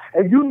on now.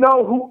 And you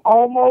know who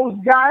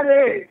almost got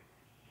in?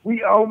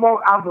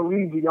 I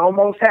believe we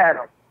almost had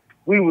him.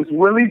 We was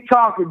really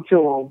talking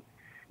to him.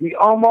 We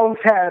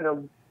almost had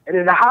him. And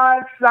in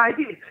hindsight,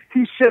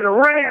 he should have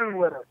ran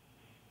with him.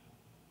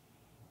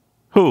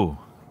 Who?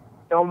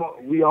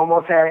 We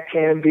almost had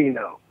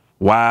Cambino.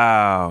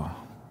 Wow.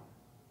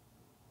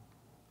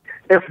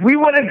 If we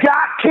would have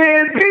got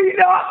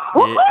Cambino,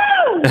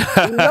 woohoo!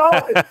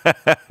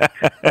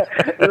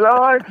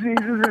 Lord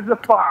Jesus is a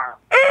fire.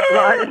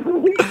 Right? Let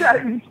me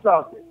tell you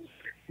something.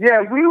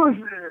 Yeah, we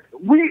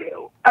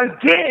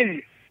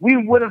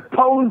would have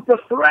posed a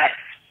threat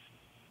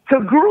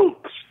to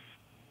groups.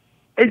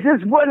 It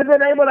just wouldn't have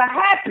been able to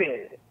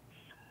happen.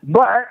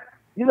 But,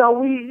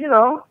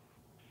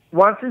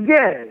 once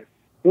again,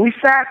 we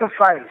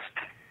sacrificed.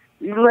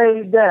 We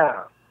laid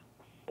down.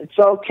 It's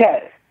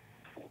okay.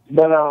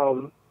 But,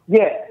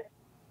 yeah,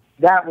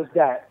 that was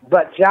that.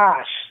 But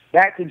Josh,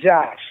 back to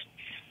Josh.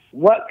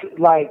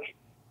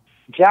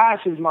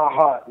 Josh is my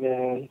heart,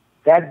 man.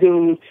 That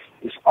dude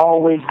is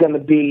always going to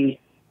be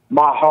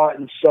my heart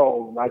and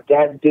soul. Like,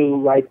 that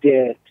dude right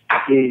there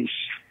is,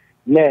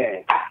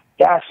 man,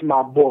 that's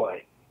my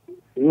boy.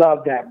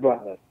 Love that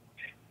brother.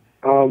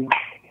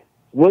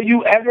 Will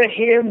you ever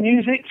hear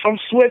music from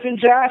Swift and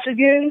Josh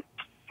again?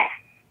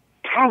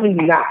 Probably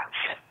not.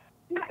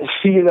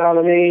 You know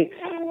what I mean?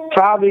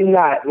 Probably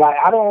not. Like,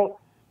 I don't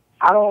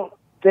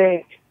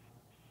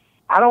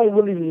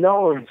really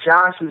know if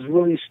Josh is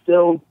really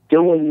still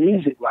doing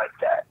music like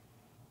that.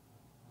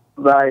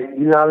 Like,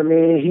 you know what I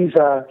mean?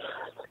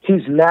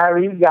 He's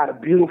married, got a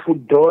beautiful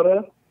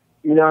daughter.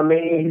 You know what I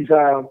mean?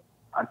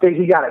 I think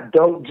he got a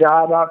dope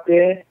job out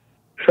there.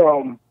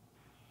 So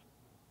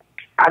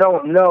I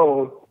don't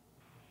know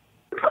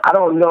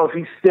if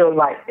he's still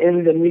like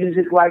in the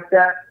music like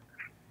that.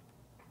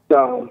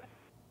 So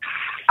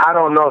I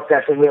don't know if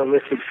that's a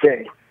realistic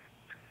thing.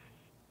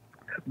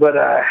 But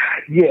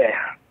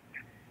yeah,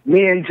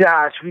 me and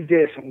Josh, we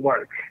did some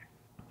work.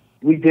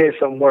 We did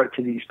some work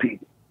to these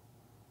people.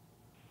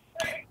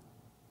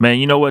 Man,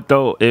 you know what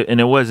though?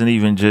 And it wasn't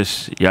even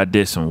just y'all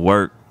did some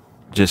work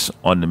just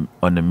on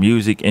the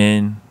music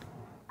end.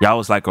 Y'all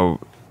was like a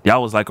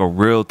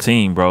real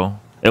team, bro.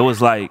 It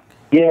was like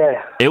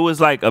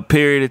a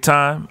period of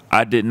time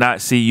I did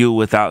not see you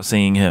without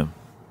seeing him.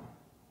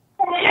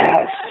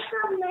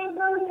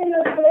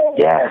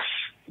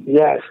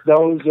 Yes.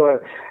 Those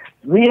were.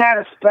 We had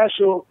a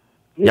special.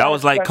 Y'all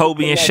was like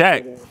Kobe and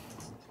Shaq.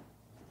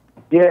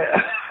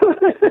 Yeah.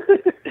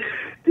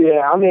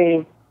 Yeah. I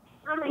mean,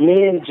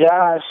 me and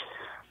Josh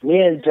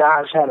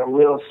had a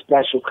real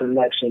special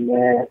connection,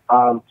 man.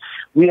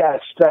 We had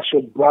a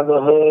special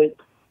brotherhood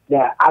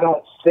that I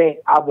don't think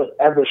I would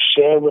ever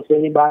share with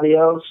anybody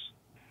else.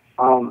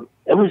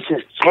 It was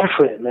just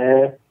different,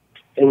 man.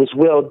 It was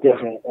real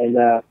different, and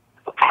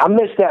I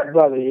miss that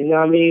brother. You know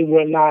what I mean?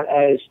 We're not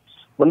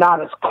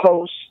as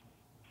close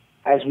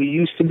as we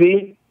used to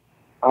be.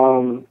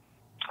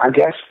 I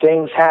guess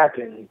things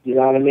happen. You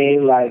know what I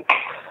mean? Like,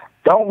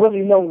 don't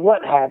really know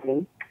what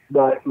happened,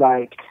 but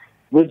like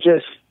we're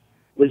just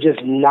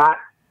not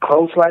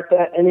close like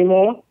that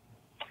anymore.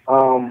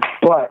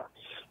 But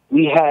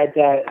we had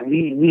that.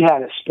 We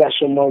had a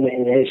special moment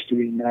in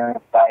history, man.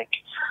 Like,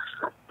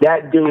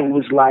 that dude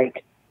was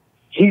like,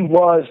 he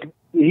was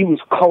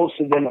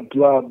closer than a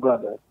blood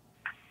brother.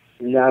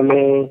 You know what I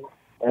mean?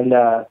 And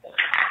I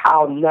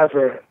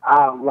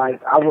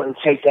wouldn't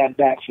take that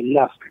back for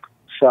nothing.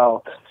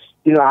 So,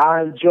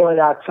 I enjoyed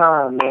our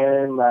time,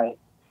 man. Like,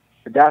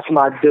 that's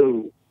my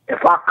dude.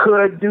 If I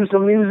could do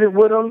some music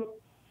with him,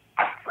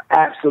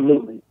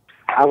 absolutely,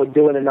 I would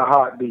do it in a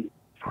heartbeat.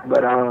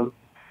 But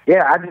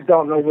yeah, I just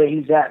don't know where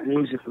he's at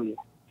musically.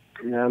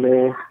 You know what I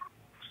mean?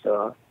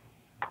 So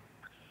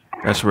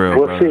that's real.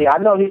 We'll brother. see. I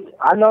know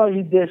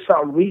he did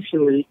something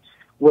recently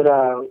with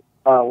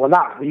well,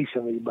 not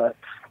recently, but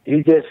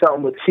he did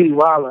something with T.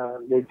 Walla.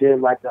 They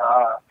did like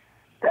the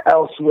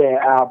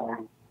Elsewhere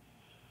album.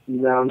 You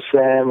know what I'm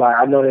saying? Like,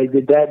 I know they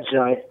did that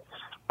joint.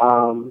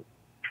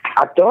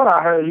 I thought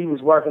I heard he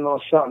was working on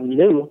something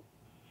new,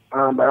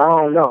 but I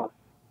don't know.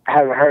 I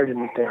haven't heard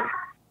anything.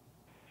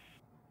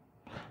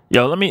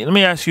 Yo, let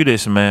me ask you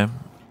this, man.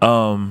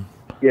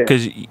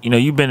 Because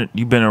you've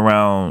been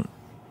around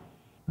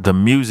the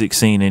music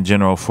scene in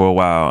general for a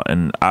while,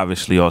 and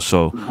obviously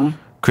also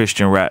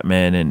Christian rap,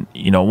 man. And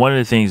one of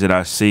the things that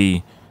I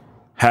see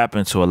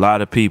happen to a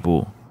lot of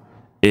people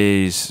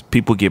is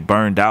people get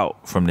burned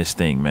out from this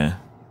thing, man.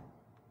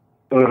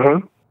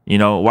 Mm-hmm. You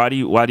know, why do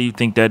you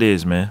think that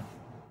is, man?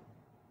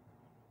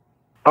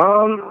 I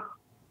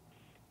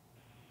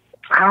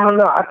don't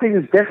know. I think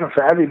it's different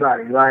for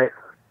everybody. Like,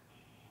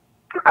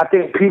 I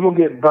think people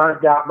get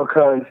burnt out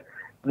because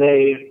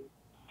they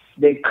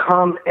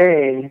come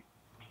in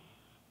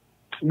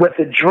with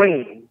a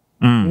dream.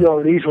 You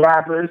know, these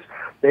rappers,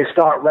 they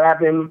start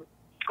rapping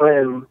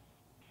and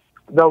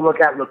they'll look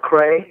at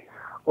Lecrae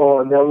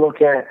or they'll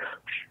look at,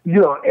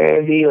 you know,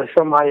 Andy or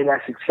somebody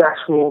that's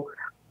successful,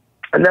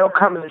 and they'll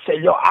come in and say,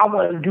 yo, I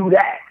want to do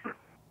that.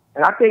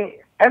 And I think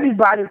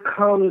everybody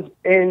comes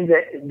in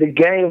the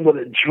game with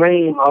a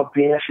dream of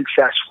being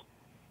successful,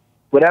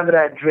 whatever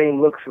that dream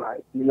looks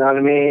like. You know what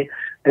I mean?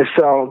 And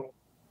so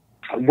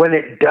when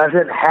it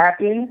doesn't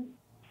happen,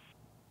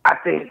 I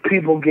think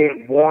people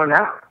get worn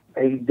out.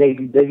 They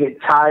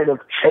get tired of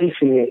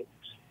chasing it.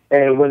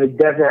 And when it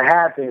doesn't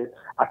happen,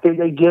 I think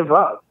they give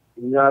up.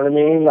 You know what I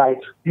mean? Like,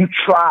 you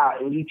try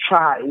and you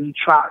try and you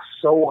try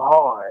so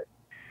hard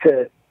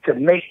to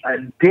make a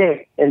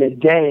dent in the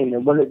game,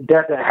 and when it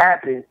doesn't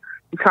happen,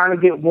 you kind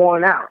of get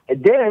worn out.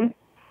 And then,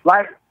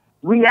 like,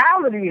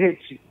 reality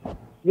hits you.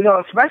 You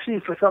know, especially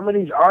for some of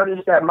these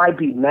artists that might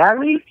be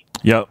married.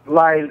 Yep.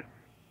 Like,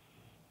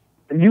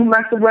 you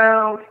mess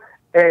around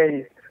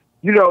and,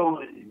 you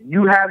know,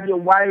 you have your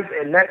wife,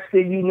 and next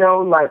thing you know,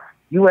 like,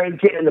 you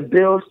ain't getting the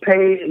bills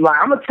paid. Like,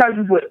 I'm going to tell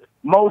you what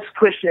most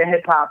Christian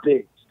hip-hop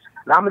is.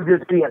 And I'm going to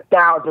just be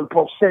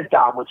 1,000%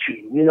 out with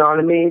you. You know what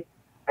I mean?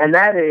 And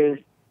that is,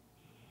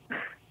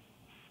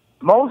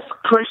 most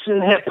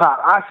Christian hip-hop,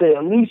 I say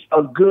at least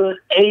a good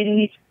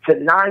 80 to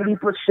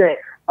 90%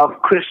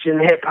 of Christian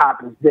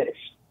hip-hop is this.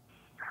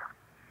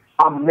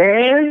 A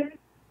man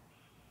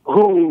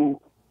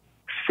who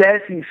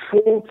says he's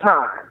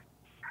full-time,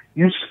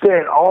 you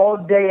spend all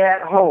day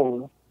at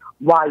home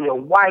while your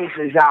wife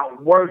is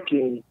out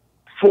working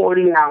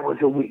 40 hours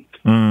a week.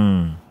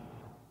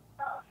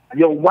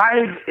 Your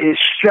wife is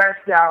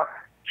stressed out.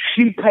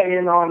 She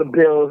paying all the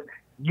bills.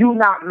 You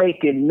not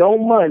making no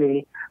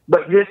money,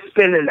 but you're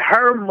spending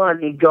her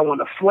money going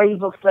to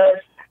Flavor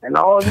Fest and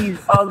all these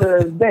other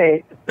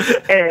events,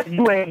 and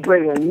you ain't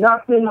bringing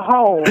nothing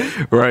home.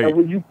 Right. And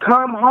when you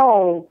come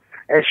home,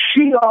 and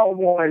she all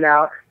worn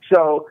out,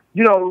 so,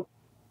 you know,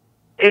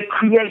 it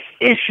creates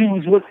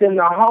issues within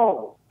the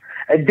home.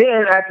 And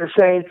then at the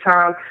same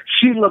time,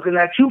 she looking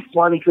at you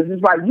funny because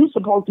it's like, you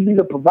supposed to be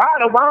the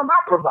provider. Why am I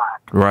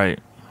providing? Right.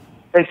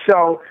 And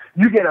so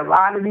you get a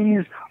lot of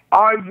these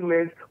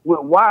arguments with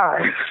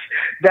wives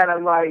that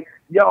are like,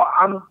 yo,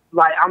 I'm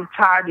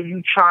tired of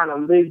you trying to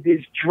live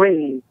this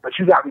dream, but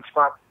you got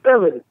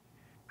responsibility.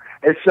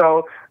 And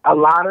so a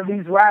lot of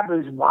these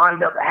rappers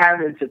wind up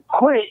having to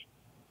quit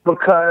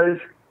because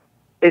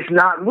it's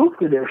not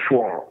lucrative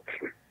for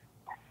them.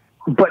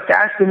 But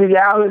that's the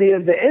reality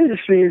of the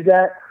industry, is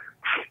that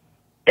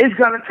it's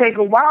going to take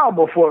a while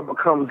before it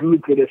becomes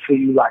lucrative for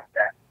you like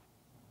that.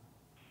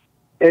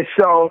 And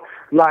so,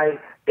 like,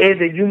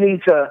 either you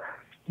need to,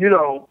 you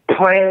know,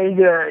 plan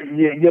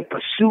your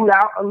pursuit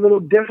out a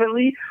little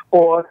differently,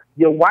 or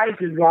your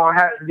wife is going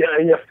to have,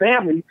 and your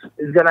family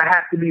is going to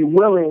have to be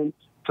willing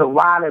to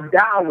ride or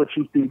die with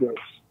you through this.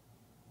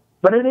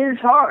 But it is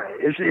hard.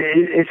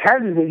 It's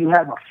heavy when you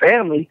have a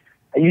family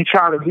and you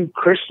trying to do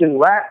Christian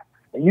rap,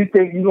 and you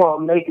think you're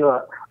going to make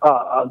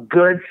a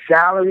good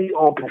salary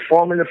on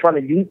performing in front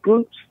of youth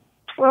groups.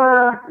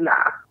 Nah.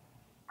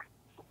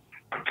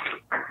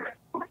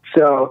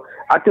 So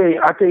I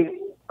think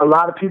a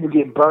lot of people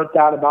get burnt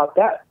out about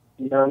that.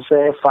 You know what I'm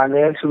saying?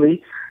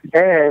 Financially,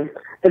 and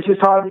it's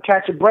just hard to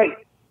catch a break.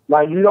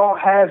 Like, you don't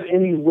have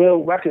any real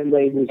record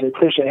labels in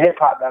Christian hip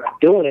hop that are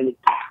doing anything.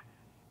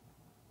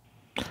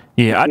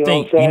 Yeah, I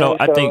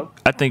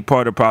think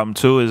part of the problem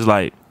too is,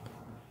 like,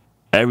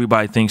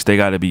 everybody thinks they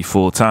got to be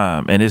full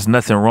time, and there's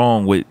nothing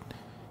wrong with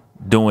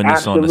doing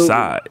this on the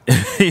side.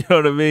 You know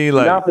what I mean?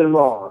 Like, nothing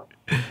wrong.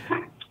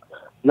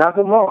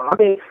 Nothing wrong. I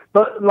mean,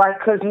 but, like,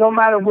 because no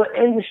matter what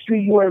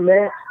industry you're in,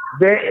 man,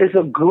 there is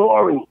a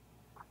glory.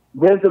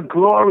 There's a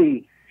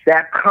glory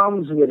that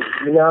comes with it.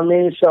 You know what I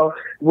mean? So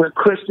with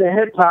Christian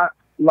hip hop,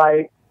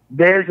 like,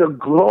 there's a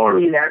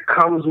glory that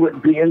comes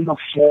with being the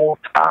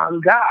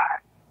full-time guy.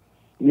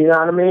 You know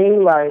what I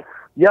mean? Like,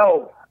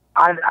 yo,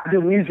 I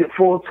do music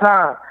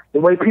full-time. The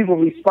way people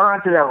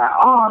respond to that, like,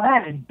 oh,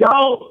 that is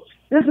dope.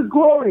 There's a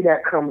glory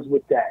that comes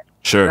with that.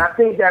 Sure. And I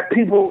think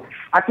people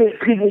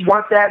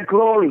want that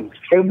glory.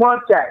 They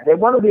want that. They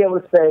want to be able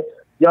to say,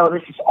 yo,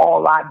 this is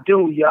all I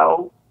do,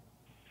 yo.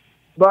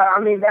 But, I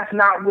mean, that's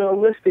not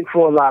realistic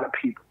for a lot of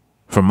people.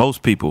 For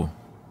most people.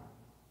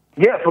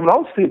 Yeah, for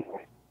most people.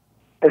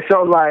 And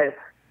so, like,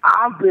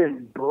 I've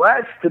been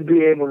blessed to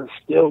be able to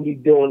still be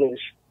doing this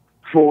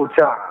full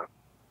time.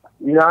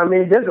 You know what I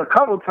mean? There's a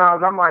couple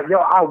times I'm like, yo,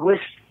 I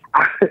wish.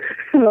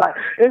 Like,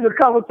 there's a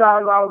couple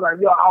times I was like,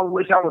 yo, I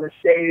wish I would have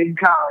stayed in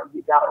college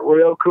and got a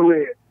real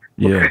career.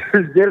 Yeah.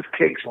 This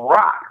kicks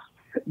rocks.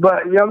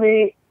 But, you know what I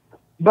mean?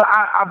 But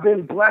I've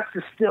been blessed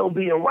to still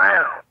be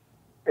around.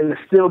 and to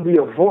still be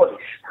a voice.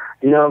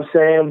 You know what I'm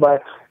saying?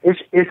 But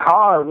it's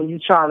hard when you're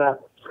trying to,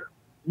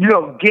 you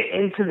know, get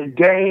into the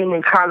game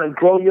and kind of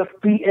grow your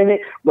feet in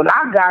it. When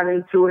I got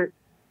into it,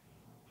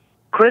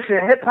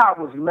 Christian hip hop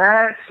was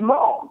mad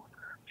small,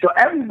 so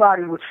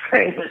everybody was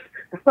famous.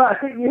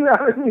 Like, you know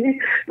what I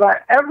mean?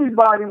 Like,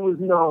 everybody was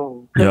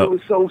known because it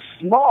was so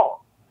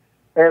small.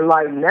 And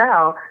like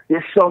now,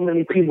 there's so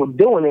many people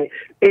doing it.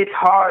 It's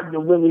hard to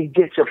really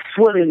get your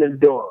foot in the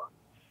door.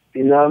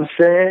 You know what I'm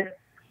saying?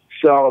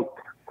 So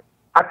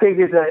I think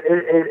there's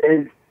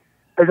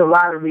a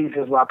lot of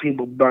reasons why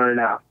people burn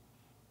out.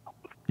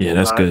 Yeah,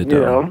 that's good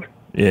though. Know?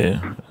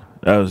 Yeah,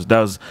 that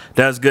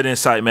was good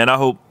insight, man. I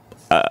hope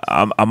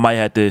I might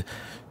have to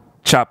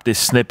chop this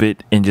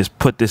snippet and just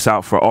put this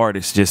out for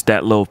artists. Just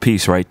that little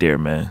piece right there,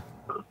 man.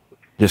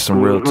 Just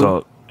some real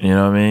talk. You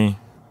know what I mean?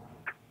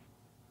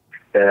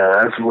 Yeah,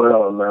 that's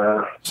real,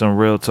 man. Some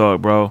real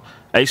talk, bro.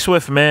 Hey,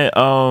 Swift, man.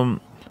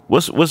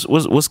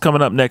 What's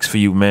coming up next for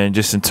you, man?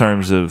 Just in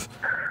terms of,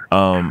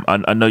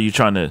 I know you're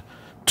trying to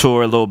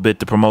tour a little bit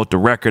to promote the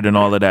record and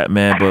all of that,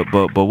 man.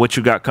 But what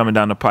you got coming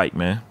down the pike,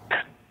 man?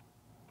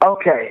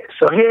 Okay,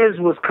 so here's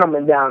what's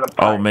coming down the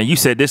pike. Oh man, you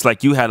said this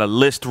like you had a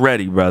list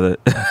ready, brother.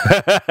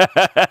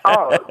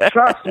 Oh,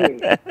 trust me,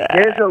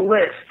 there's a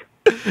list.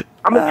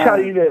 I'm gonna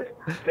tell you this: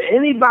 for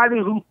anybody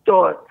who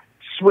thought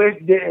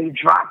Swift didn't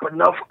drop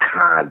enough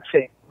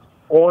content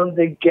on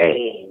the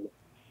game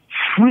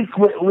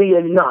frequently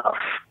enough,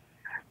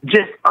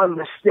 just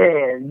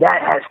understand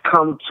that has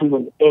come to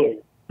an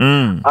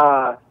end.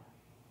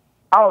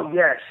 Oh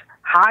yes,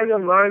 Higher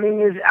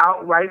Learning is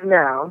out right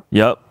now.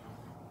 Yep.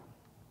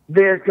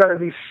 There's going to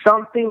be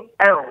something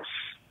else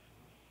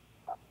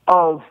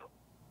of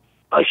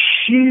a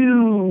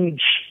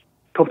huge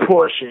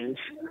proportions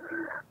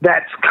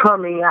that's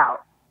coming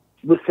out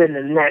within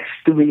the next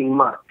 3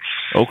 months.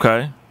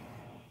 Okay.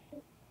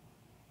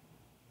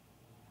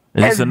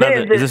 Is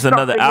this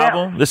another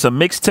album? This a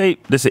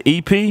mixtape? This an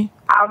EP?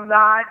 I'm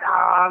not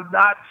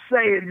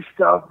saying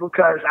stuff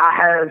because I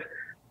have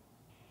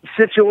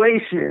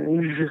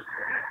situations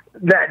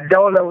that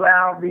don't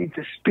allow me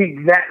to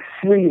speak that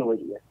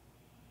freely,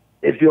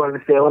 if you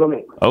understand what I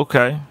mean.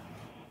 Okay.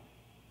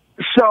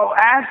 So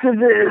after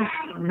this,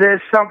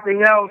 there's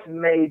something else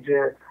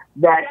major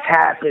that's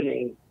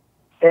happening.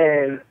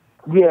 And,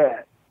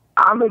 yeah,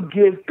 I'm going to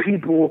give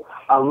people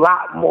a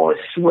lot more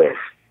Swift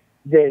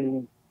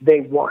than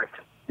they want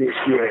this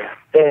year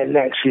and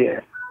next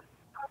year.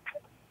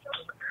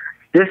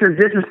 This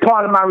is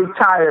part of my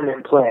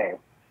retirement plan.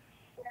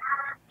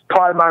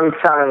 Part of my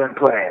retirement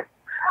plan.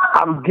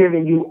 I'm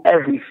giving you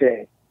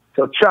everything.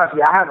 So trust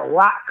me, I have a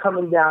lot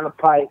coming down the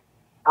pipe.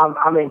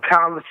 I'm in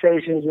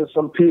conversations with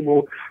some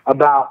people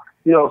about,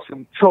 you know,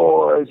 some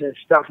tours and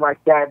stuff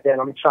like that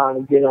I'm trying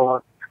to get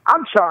on.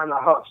 I'm trying to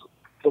hustle.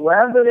 So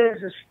wherever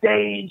there's a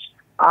stage,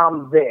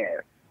 I'm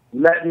there.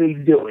 Let me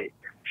do it.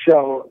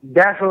 So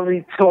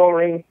definitely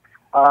touring.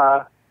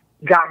 Got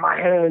my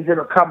hands in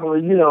a couple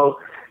of, you know,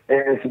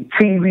 and some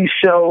TV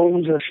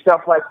shows and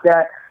stuff like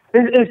that.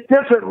 It's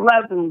different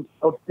levels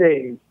of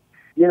things.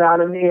 You know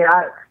what I mean?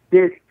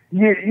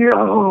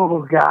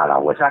 Oh, God, I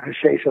wish I could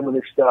say some of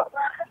this stuff.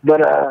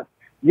 But,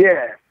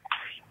 yeah,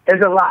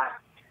 it's a lot.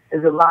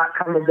 There's a lot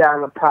coming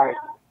down the pipe.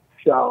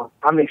 So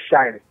I'm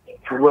excited.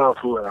 For real.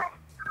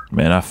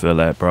 Man, I feel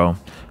that, bro.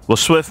 Well,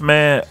 Swift,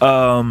 man,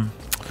 I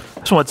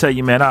just want to tell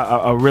you, man,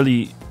 I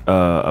really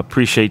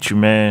appreciate you,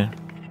 man.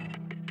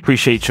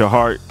 Appreciate your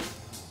heart.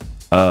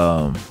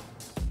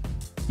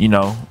 You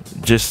know,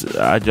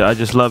 I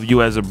just love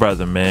you as a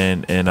brother,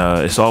 man. And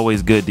it's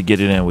always good to get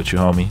it in with you,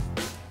 homie.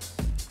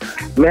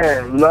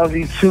 Man, love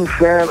you too,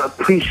 fam.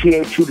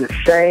 Appreciate you the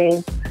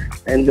same.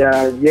 And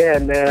yeah,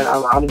 man,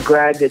 I'm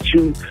glad that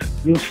you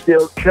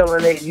still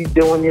killing it. You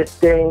doing your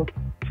thing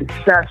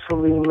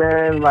successfully,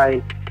 man.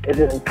 Like, it's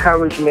an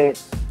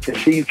encouragement to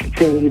see you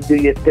continue to do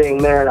your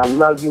thing, man. I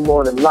love you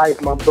more than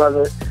life, my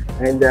brother.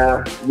 And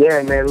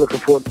yeah, man, looking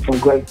forward to some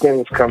great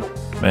things coming.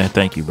 Man,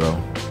 thank you, bro.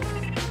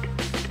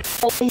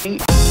 On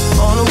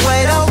the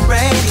Wade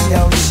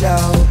Radio Show.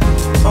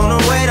 On the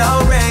Wade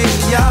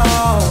Radio.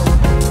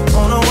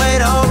 On the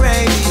Wade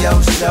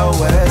Radio Show.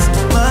 Where it's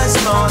much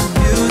more than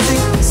music,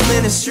 it's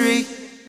ministry.